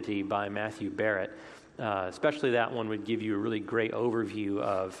Trinity by Matthew Barrett. Especially that one would give you a really great overview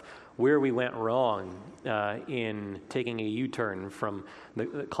of where we went wrong in taking a U-turn from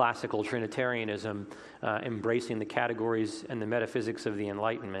the classical Trinitarianism, embracing the categories and the metaphysics of the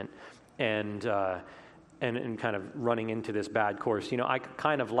Enlightenment, and kind of running into this bad course. I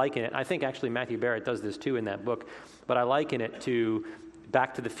kind of liken it. I think actually Matthew Barrett does this too in that book, but I liken it to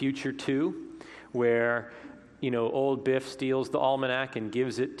Back to the Future 2, where old Biff steals the almanac and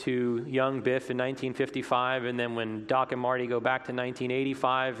gives it to young Biff in 1955, and then when Doc and Marty go back to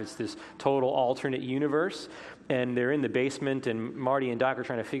 1985, it's this total alternate universe, and they're in the basement, and Marty and Doc are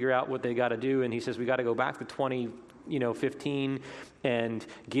trying to figure out what they got to do, and he says, we got to go back to 15 and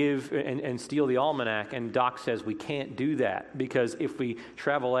give and steal the almanac. And Doc says we can't do that, because if we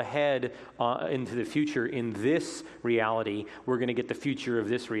travel ahead into the future in this reality, we're going to get the future of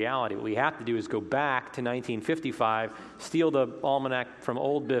this reality. What we have to do is go back to 1955, steal the almanac from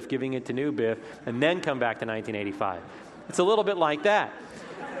old Biff, giving it to new Biff, and then come back to 1985. It's a little bit like that.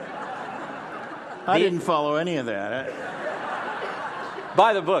 I didn't follow any of that.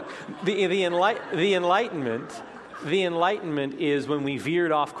 By the book, the Enlightenment is when we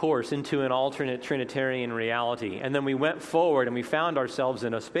veered off course into an alternate Trinitarian reality, and then we went forward and we found ourselves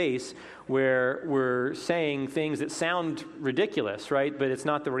in a space where we're saying things that sound ridiculous, right? But it's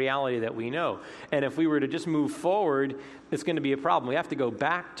not the reality that we know. And if we were to just move forward, it's going to be a problem. We have to go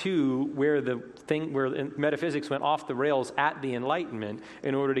back to where metaphysics went off the rails at the Enlightenment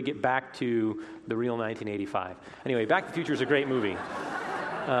in order to get back to the real 1985. Anyway, Back to the Future is a great movie.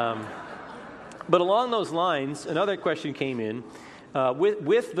 But along those lines, another question came in.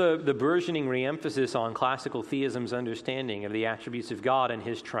 With the burgeoning reemphasis on classical theism's understanding of the attributes of God and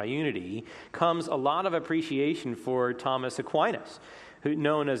his triunity comes a lot of appreciation for Thomas Aquinas,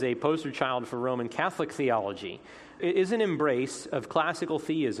 known as a poster child for Roman Catholic theology. Is an embrace of classical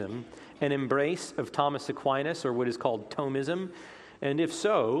theism an embrace of Thomas Aquinas, or what is called Thomism? And if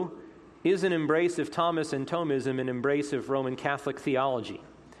so, is an embrace of Thomas and Thomism an embrace of Roman Catholic theology?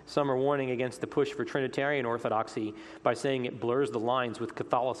 Some are warning against the push for Trinitarian orthodoxy by saying it blurs the lines with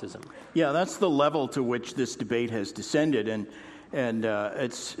Catholicism. Yeah, that's the level to which this debate has descended, and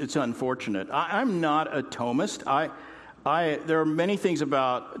it's unfortunate. I'm not a Thomist. There are many things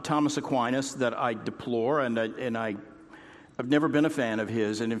about Thomas Aquinas that I deplore, and I've never been a fan of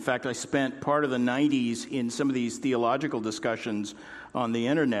his. And in fact, I spent part of the 90s in some of these theological discussions on the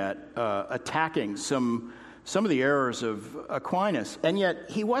internet attacking some of the errors of Aquinas, and yet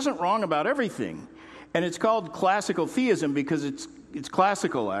he wasn't wrong about everything. And it's called classical theism because it's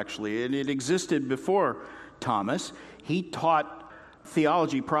classical, actually, and it existed before Thomas. He taught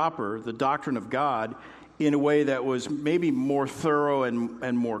theology proper, the doctrine of God, in a way that was maybe more thorough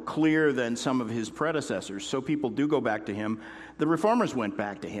and more clear than some of his predecessors. So people do go back to him. The Reformers went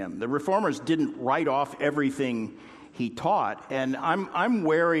back to him. The Reformers didn't write off everything he taught, and I'm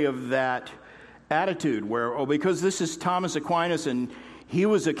wary of that attitude where, because this is Thomas Aquinas and he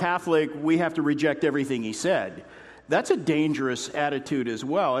was a Catholic, we have to reject everything he said. That's a dangerous attitude as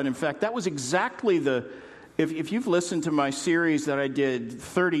well. And in fact, that was exactly if you've listened to my series that I did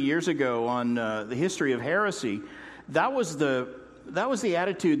 30 years ago on the history of heresy, that was the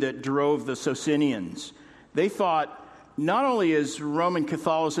attitude that drove the Socinians. They thought, not only is Roman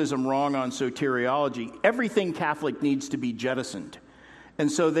Catholicism wrong on soteriology, everything Catholic needs to be jettisoned.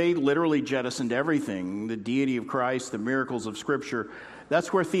 And so they literally jettisoned everything, the deity of Christ, the miracles of Scripture.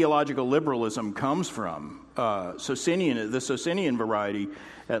 That's where theological liberalism comes from. The Socinian variety,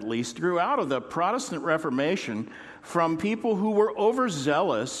 at least, grew out of the Protestant Reformation from people who were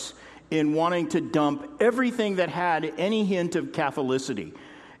overzealous in wanting to dump everything that had any hint of Catholicity.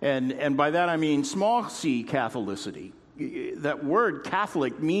 And by that I mean small c Catholicity. That word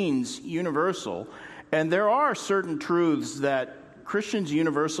Catholic means universal, and there are certain truths that Christians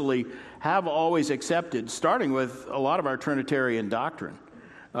universally have always accepted, starting with a lot of our Trinitarian doctrine.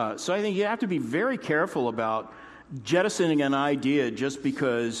 So I think you have to be very careful about jettisoning an idea just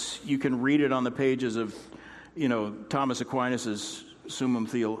because you can read it on the pages of, Thomas Aquinas' Summa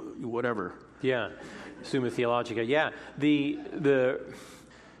whatever. Yeah, Summa Theologica. Yeah, there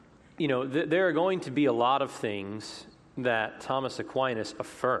are going to be a lot of things that Thomas Aquinas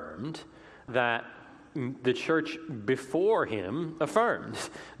affirmed that the church before him affirmed,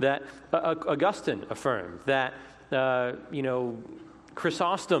 that Augustine affirmed, that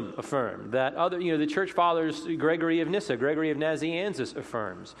Chrysostom affirmed, that the church fathers, Gregory of Nyssa, Gregory of Nazianzus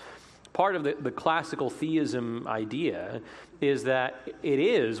affirms. Part of the classical theism idea is that it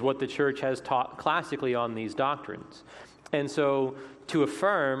is what the church has taught classically on these doctrines. And so to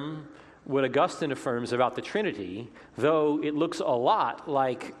affirm what Augustine affirms about the Trinity, though it looks a lot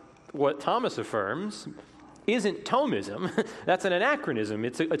like what Thomas affirms, isn't Thomism. That's an anachronism.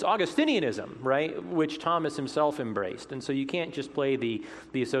 It's Augustinianism, right, which Thomas himself embraced. And so you can't just play the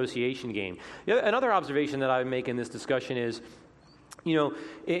association game. Another observation that I would make in this discussion is,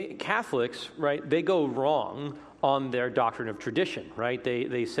 Catholics, right, they go wrong on their doctrine of tradition, right?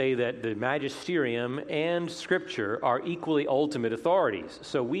 They say that the magisterium and Scripture are equally ultimate authorities.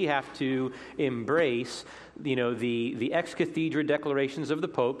 So we have to embrace, the ex cathedra declarations of the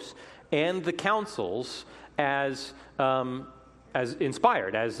popes and the councils as as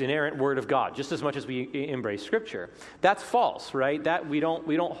inspired, as inerrant Word of God, just as much as we embrace Scripture. That's false, right? That we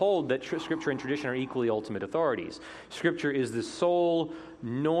don't hold that Scripture and tradition are equally ultimate authorities. Scripture is the sole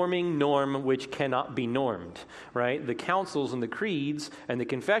norming norm which cannot be normed, right? The councils and the creeds and the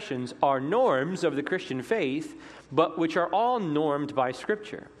confessions are norms of the Christian faith, but which are all normed by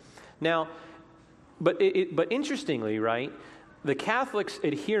Scripture. Now, but interestingly, right, the Catholics'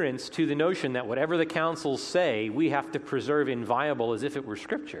 adherence to the notion that whatever the councils say, we have to preserve inviolable as if it were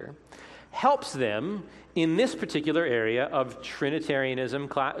Scripture, helps them in this particular area of Trinitarianism,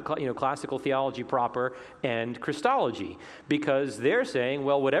 classical theology proper, and Christology, because they're saying,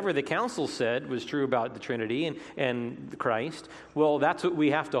 well, whatever the council said was true about the Trinity and Christ, well, that's what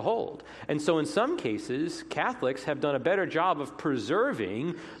we have to hold. And so in some cases, Catholics have done a better job of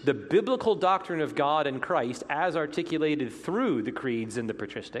preserving the biblical doctrine of God and Christ as articulated through the creeds and the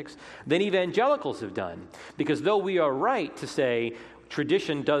patristics than evangelicals have done. Because though we are right to say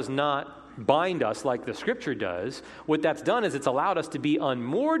tradition does not bind us like the Scripture does, what that's done is it's allowed us to be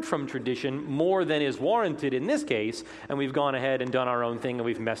unmoored from tradition more than is warranted in this case, and we've gone ahead and done our own thing and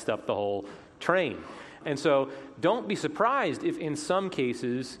we've messed up the whole train. And so don't be surprised if in some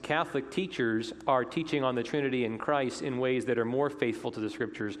cases Catholic teachers are teaching on the Trinity and Christ in ways that are more faithful to the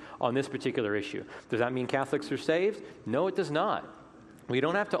Scriptures on this particular issue. Does that mean Catholics are saved? No, it does not. We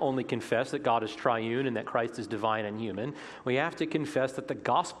don't have to only confess that God is triune and that Christ is divine and human. We have to confess that the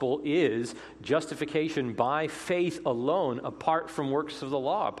gospel is justification by faith alone, apart from works of the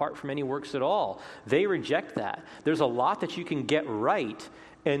law, apart from any works at all. They reject that. There's a lot that you can get right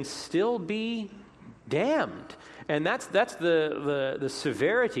and still be damned. And that's the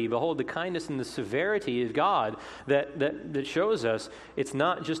severity. Behold, the kindness and the severity of God that shows us it's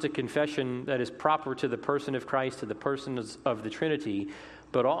not just a confession that is proper to the person of Christ, to the person of the Trinity,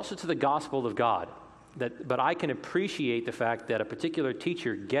 but also to the gospel of God. But I can appreciate the fact that a particular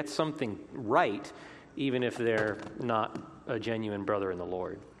teacher gets something right, even if they're not a genuine brother in the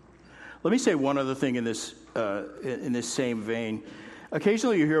Lord. Let me say one other thing in this same vein.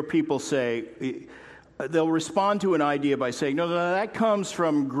 Occasionally you hear people say, they'll respond to an idea by saying, no, that comes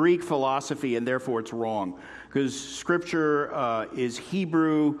from Greek philosophy and therefore it's wrong. Because Scripture is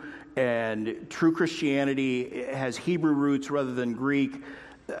Hebrew and true Christianity has Hebrew roots rather than Greek.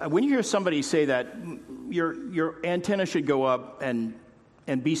 When you hear somebody say that, your antenna should go up and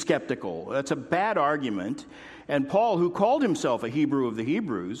be skeptical. That's a bad argument. And Paul, who called himself a Hebrew of the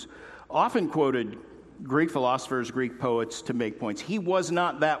Hebrews, often quoted Greek philosophers, Greek poets to make points. He was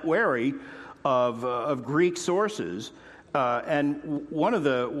not that wary of Greek sources, and one of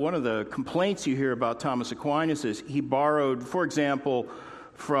the complaints you hear about Thomas Aquinas is he borrowed, for example,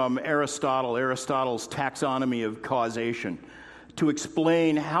 from Aristotle's taxonomy of causation, to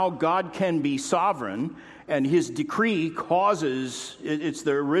explain how God can be sovereign and his decree causes, it's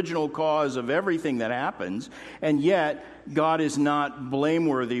the original cause of everything that happens, and yet God is not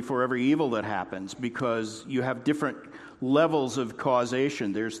blameworthy for every evil that happens because you have different levels of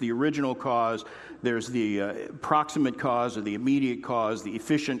causation. There's the original cause, there's the proximate cause or the immediate cause, the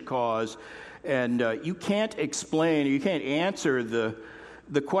efficient cause, and you can't explain, you can't answer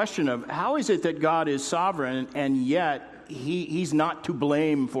the question of how is it that God is sovereign and yet he's not to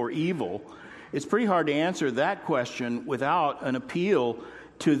blame for evil. It's pretty hard to answer that question without an appeal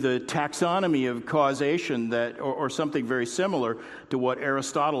to the taxonomy of causation that, or something very similar to what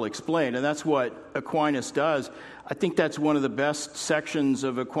Aristotle explained. And that's what Aquinas does. I think that's one of the best sections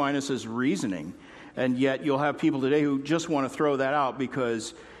of Aquinas' reasoning. And yet you'll have people today who just want to throw that out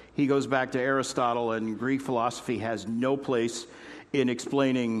because he goes back to Aristotle and Greek philosophy has no place in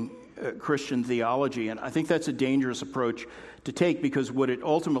explaining Christian theology. And I think that's a dangerous approach to take because what it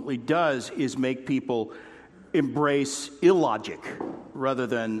ultimately does is make people embrace illogic rather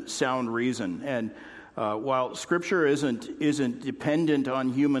than sound reason. And while Scripture isn't dependent on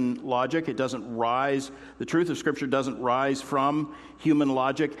human logic, it doesn't rise, the truth of Scripture doesn't rise from human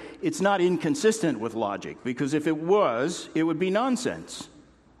logic, it's not inconsistent with logic, because if it was, it would be nonsense.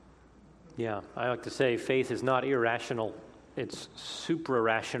 Yeah, I like to say faith is not irrational. It's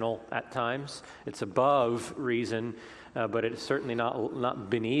supra-rational at times. It's above reason, but it's certainly not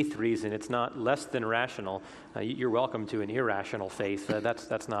beneath reason. It's not less than rational. You're welcome to an irrational faith.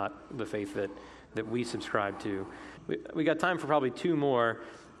 That's not the faith that we subscribe to. We got time for probably two more.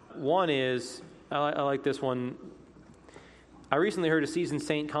 One is, I like this one. I recently heard a seasoned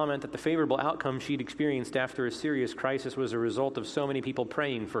saint comment that the favorable outcome she'd experienced after a serious crisis was a result of so many people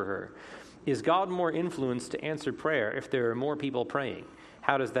praying for her. Is God more influenced to answer prayer if there are more people praying?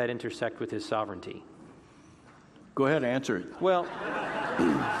 How does that intersect with his sovereignty? Go ahead, answer it. Well,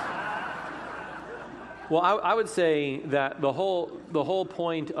 Well, I would say that the whole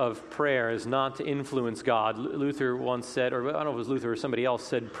point of prayer is not to influence God. Luther once said, or I don't know if it was Luther or somebody else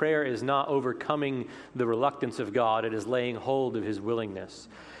said, prayer is not overcoming the reluctance of God, it is laying hold of his willingness.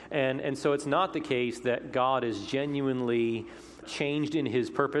 And so it's not the case that God is genuinely changed in his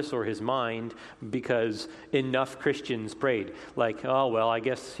purpose or his mind because enough Christians prayed. Like, oh, well, I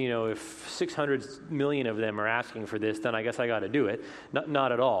guess, if 600 million of them are asking for this, then I guess I got to do it.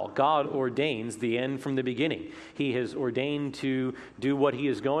 Not at all. God ordains the end from the beginning. He has ordained to do what he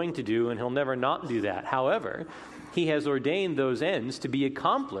is going to do, and he'll never not do that. However, he has ordained those ends to be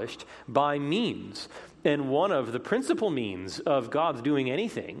accomplished by means. And one of the principal means of God's doing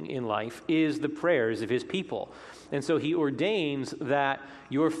anything in life is the prayers of his people. And so he ordains that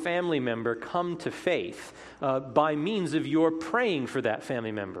your family member come to faith by means of your praying for that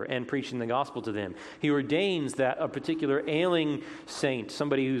family member and preaching the gospel to them. He ordains that a particular ailing saint,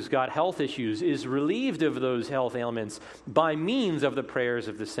 somebody who's got health issues, is relieved of those health ailments by means of the prayers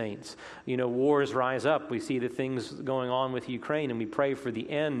of the saints. Wars rise up. We see the things going on with Ukraine, and we pray for the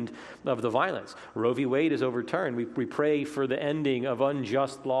end of the violence. Roe v. Wade is overturned. We pray for the ending of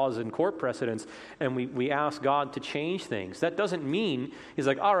unjust laws and court precedents, and we ask God to change things. That doesn't mean he's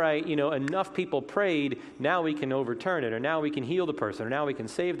like, all right, enough people prayed, now we can overturn it, or now we can heal the person, or now we can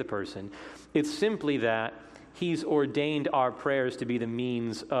save the person. It's simply that he's ordained our prayers to be the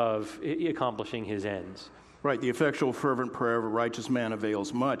means of accomplishing his ends. Right, the effectual fervent prayer of a righteous man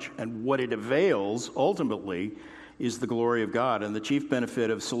avails much, and what it avails ultimately is the glory of God. And the chief benefit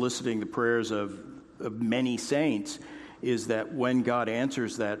of soliciting the prayers of many saints is that when God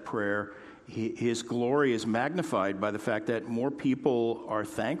answers that prayer, his glory is magnified by the fact that more people are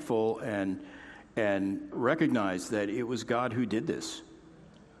thankful and recognize that it was God who did this.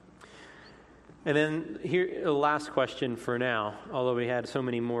 And then here, the last question for now, although we had so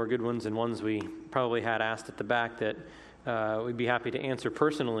many more good ones and ones we probably had asked at the back that we'd be happy to answer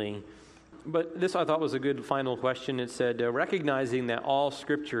personally. But this I thought was a good final question. It said, recognizing that all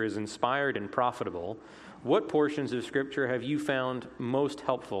Scripture is inspired and profitable, what portions of Scripture have you found most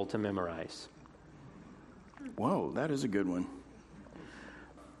helpful to memorize? Whoa, that is a good one.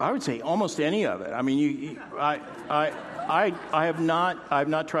 I would say almost any of it. I mean, I have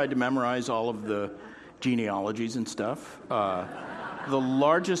not tried to memorize all of the genealogies and stuff. The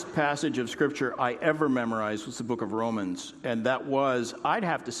largest passage of Scripture I ever memorized was the book of Romans, and that was, I'd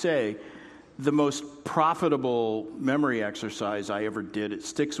have to say, the most profitable memory exercise I ever did. It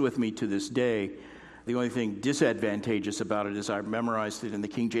sticks with me to this day. The only thing disadvantageous about it is I memorized it in the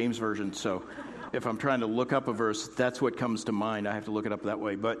King James Version, so if I'm trying to look up a verse, that's what comes to mind. I have to look it up that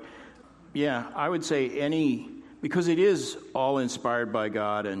way. But yeah, I would say because it is all inspired by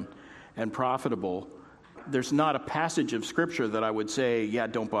God and profitable, there's not a passage of Scripture that I would say, yeah,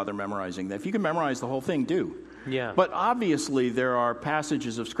 don't bother memorizing that. If you can memorize the whole thing, do. Yeah. But obviously there are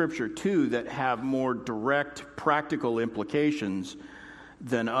passages of Scripture, too, that have more direct, practical implications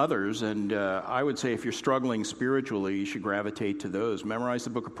than others, and I would say if you're struggling spiritually, you should gravitate to those. Memorize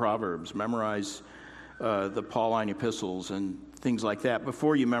the book of Proverbs, memorize the Pauline epistles and things like that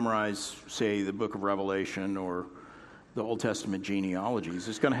before you memorize, say, the book of Revelation or the Old Testament genealogies.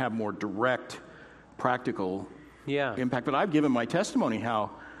 It's going to have more direct, practical impact. But I've given my testimony how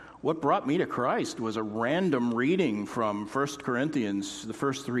what brought me to Christ was a random reading from 1 Corinthians, the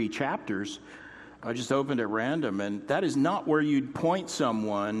first 3 chapters. I just opened at random, and that is not where you'd point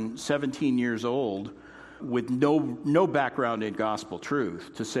someone 17 years old with no background in gospel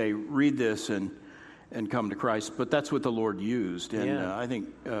truth to say, read this and come to Christ. But that's what the Lord used. And I think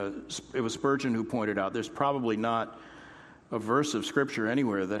it was Spurgeon who pointed out there's probably not a verse of Scripture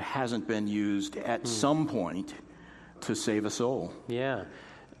anywhere that hasn't been used at some point to save a soul. Yeah.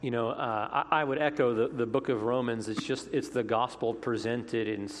 I would echo the book of Romans. It's the gospel presented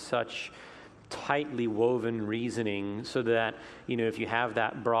in such tightly woven reasoning so that, if you have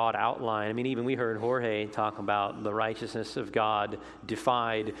that broad outline, I mean, even we heard Jorge talk about the righteousness of God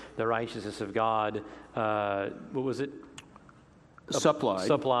defied, the righteousness of God, what was it?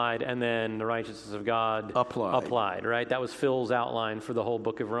 Supplied, and then the righteousness of God applied, right? That was Phil's outline for the whole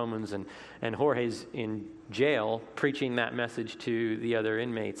book of Romans, and Jorge's in jail preaching that message to the other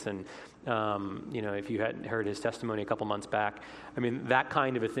inmates, and if you hadn't heard his testimony a couple months back, I mean, that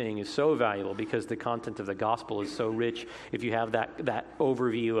kind of a thing is so valuable because the content of the gospel is so rich. If you have that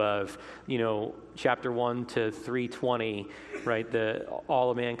overview of, chapter 1 to 320, right,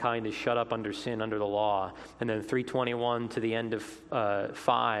 all of mankind is shut up under sin, under the law, and then 321 to the end of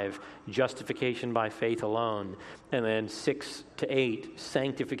 5, justification by faith alone, and then 6 to 8,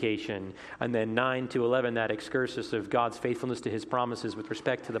 sanctification, and then 9 to 11, that excursus of God's faithfulness to his promises with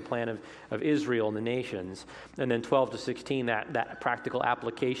respect to the plan of Israel and the nations, and then 12 to 16, that practical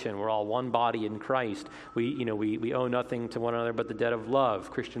application. We're all one body in Christ. We owe nothing to one another but the debt of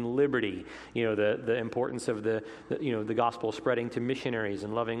love, Christian liberty, the importance of the gospel spreading to missionaries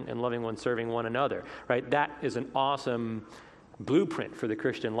and loving one, serving one another, right? That is an awesome blueprint for the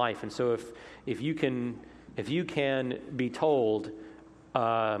Christian life. And so if you can be told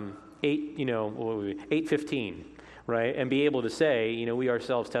 8:15, right, and be able to say, we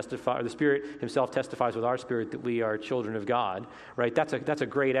ourselves testify, or the Spirit himself testifies with our spirit that we are children of God, right? That's a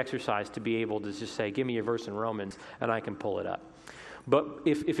great exercise to be able to just say, give me a verse in Romans, and I can pull it up. But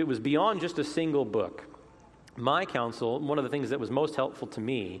if it was beyond just a single book, my counsel, one of the things that was most helpful to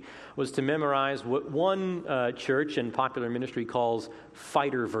me, was to memorize what one church and popular ministry calls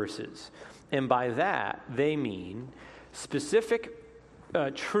fighter verses. And by that, they mean specific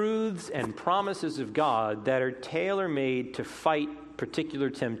truths and promises of God that are tailor-made to fight particular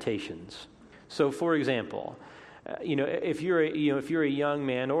temptations. So, for example, if you're a young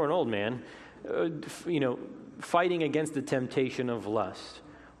man or an old man, fighting against the temptation of lust,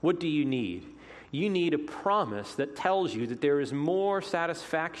 what do you need? You need a promise that tells you that there is more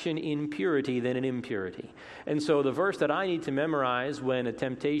satisfaction in purity than in impurity. And so the verse that I need to memorize when a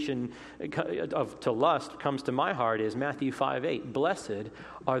temptation to lust comes to my heart is Matthew 5:8. Blessed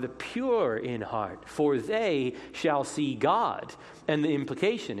are the pure in heart, for they shall see God. And the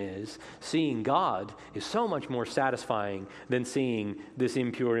implication is seeing God is so much more satisfying than seeing this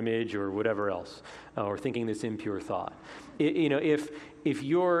impure image or whatever else, or thinking this impure thought. If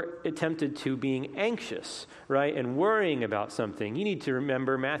you're tempted to being anxious, right, and worrying about something, you need to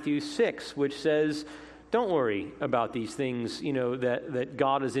remember Matthew 6, which says, don't worry about these things, that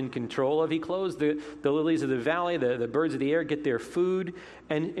God is in control of. He clothes the lilies of the valley, the birds of the air get their food,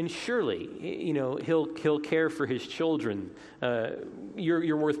 and surely, he'll care for his children.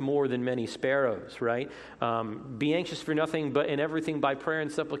 You're worth more than many sparrows, right? Be anxious for nothing, but in everything by prayer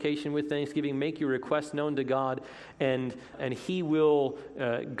and supplication with thanksgiving, make your requests known to God, and he will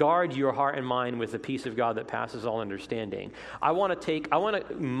guard your heart and mind with the peace of God that passes all understanding. I want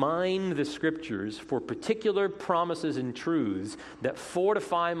to mine the scriptures for particular promises and truths that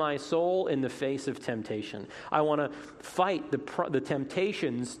fortify my soul in the face of temptation. I want to fight the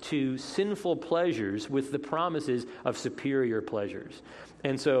temptations to sinful pleasures with the promises of superior pleasures.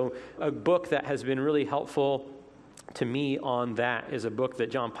 And so a book that has been really helpful to me on that is a book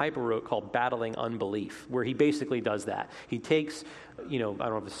that John Piper wrote called Battling Unbelief, where he basically does that. He takes, I don't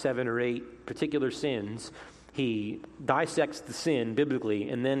know, 7 or 8 particular sins. He dissects the sin biblically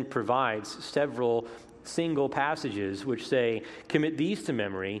and then provides several single passages which say, commit these to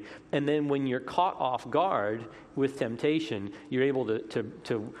memory, and then when you're caught off guard with temptation, you're able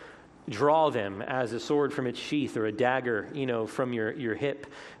to draw them as a sword from its sheath or a dagger, from your hip,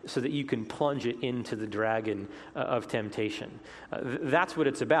 so that you can plunge it into the dragon of temptation. That's what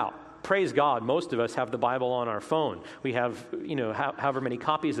it's about. Praise God, most of us have the Bible on our phone. We have, however many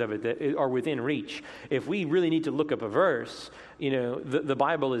copies of it that are within reach. If we really need to look up a verse, the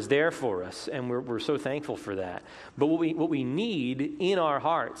Bible is there for us, and we're so thankful for that. But what we need in our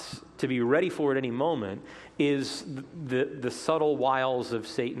hearts to be ready for at any moment is the subtle wiles of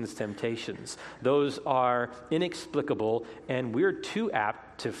Satan's temptations. Those are inexplicable, and we're too apt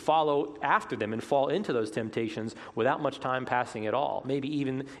to follow after them and fall into those temptations without much time passing at all. Maybe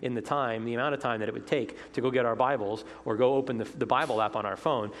even in the amount of time that it would take to go get our Bibles or go open the Bible app on our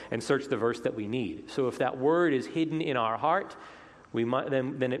phone and search the verse that we need. So if that word is hidden in our heart, we might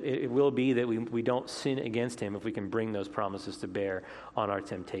then it will be that we don't sin against him if we can bring those promises to bear on our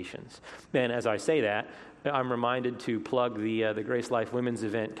temptations. Then, as I say that, I'm reminded to plug the Grace Life Women's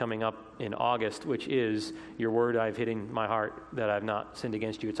event coming up in August, which is Your Word I've hid in my heart that I've not sinned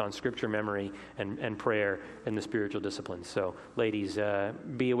against you. It's on scripture memory and prayer and the spiritual disciplines. So, ladies,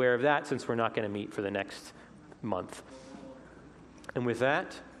 be aware of that, since we're not going to meet for the next month. And with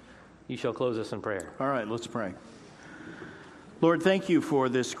that, you shall close us in prayer. All right, let's pray. Lord, thank you for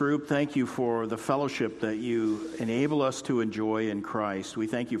this group. Thank you for the fellowship that you enable us to enjoy in Christ. We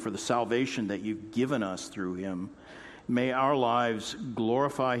thank you for the salvation that you've given us through him. May our lives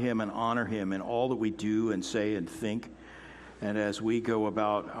glorify him and honor him in all that we do and say and think. And as we go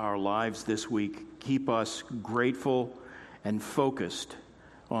about our lives this week, keep us grateful and focused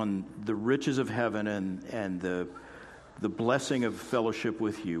on the riches of heaven and the blessing of fellowship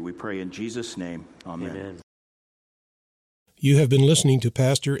with you. We pray in Jesus' name. Amen. Amen. You have been listening to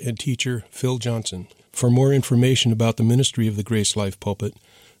Pastor and Teacher Phil Johnson. For more information about the ministry of the Grace Life Pulpit,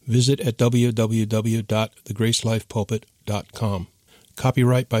 visit at www.thegracelifepulpit.com.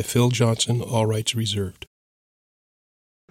 Copyright by Phil Johnson, all rights reserved.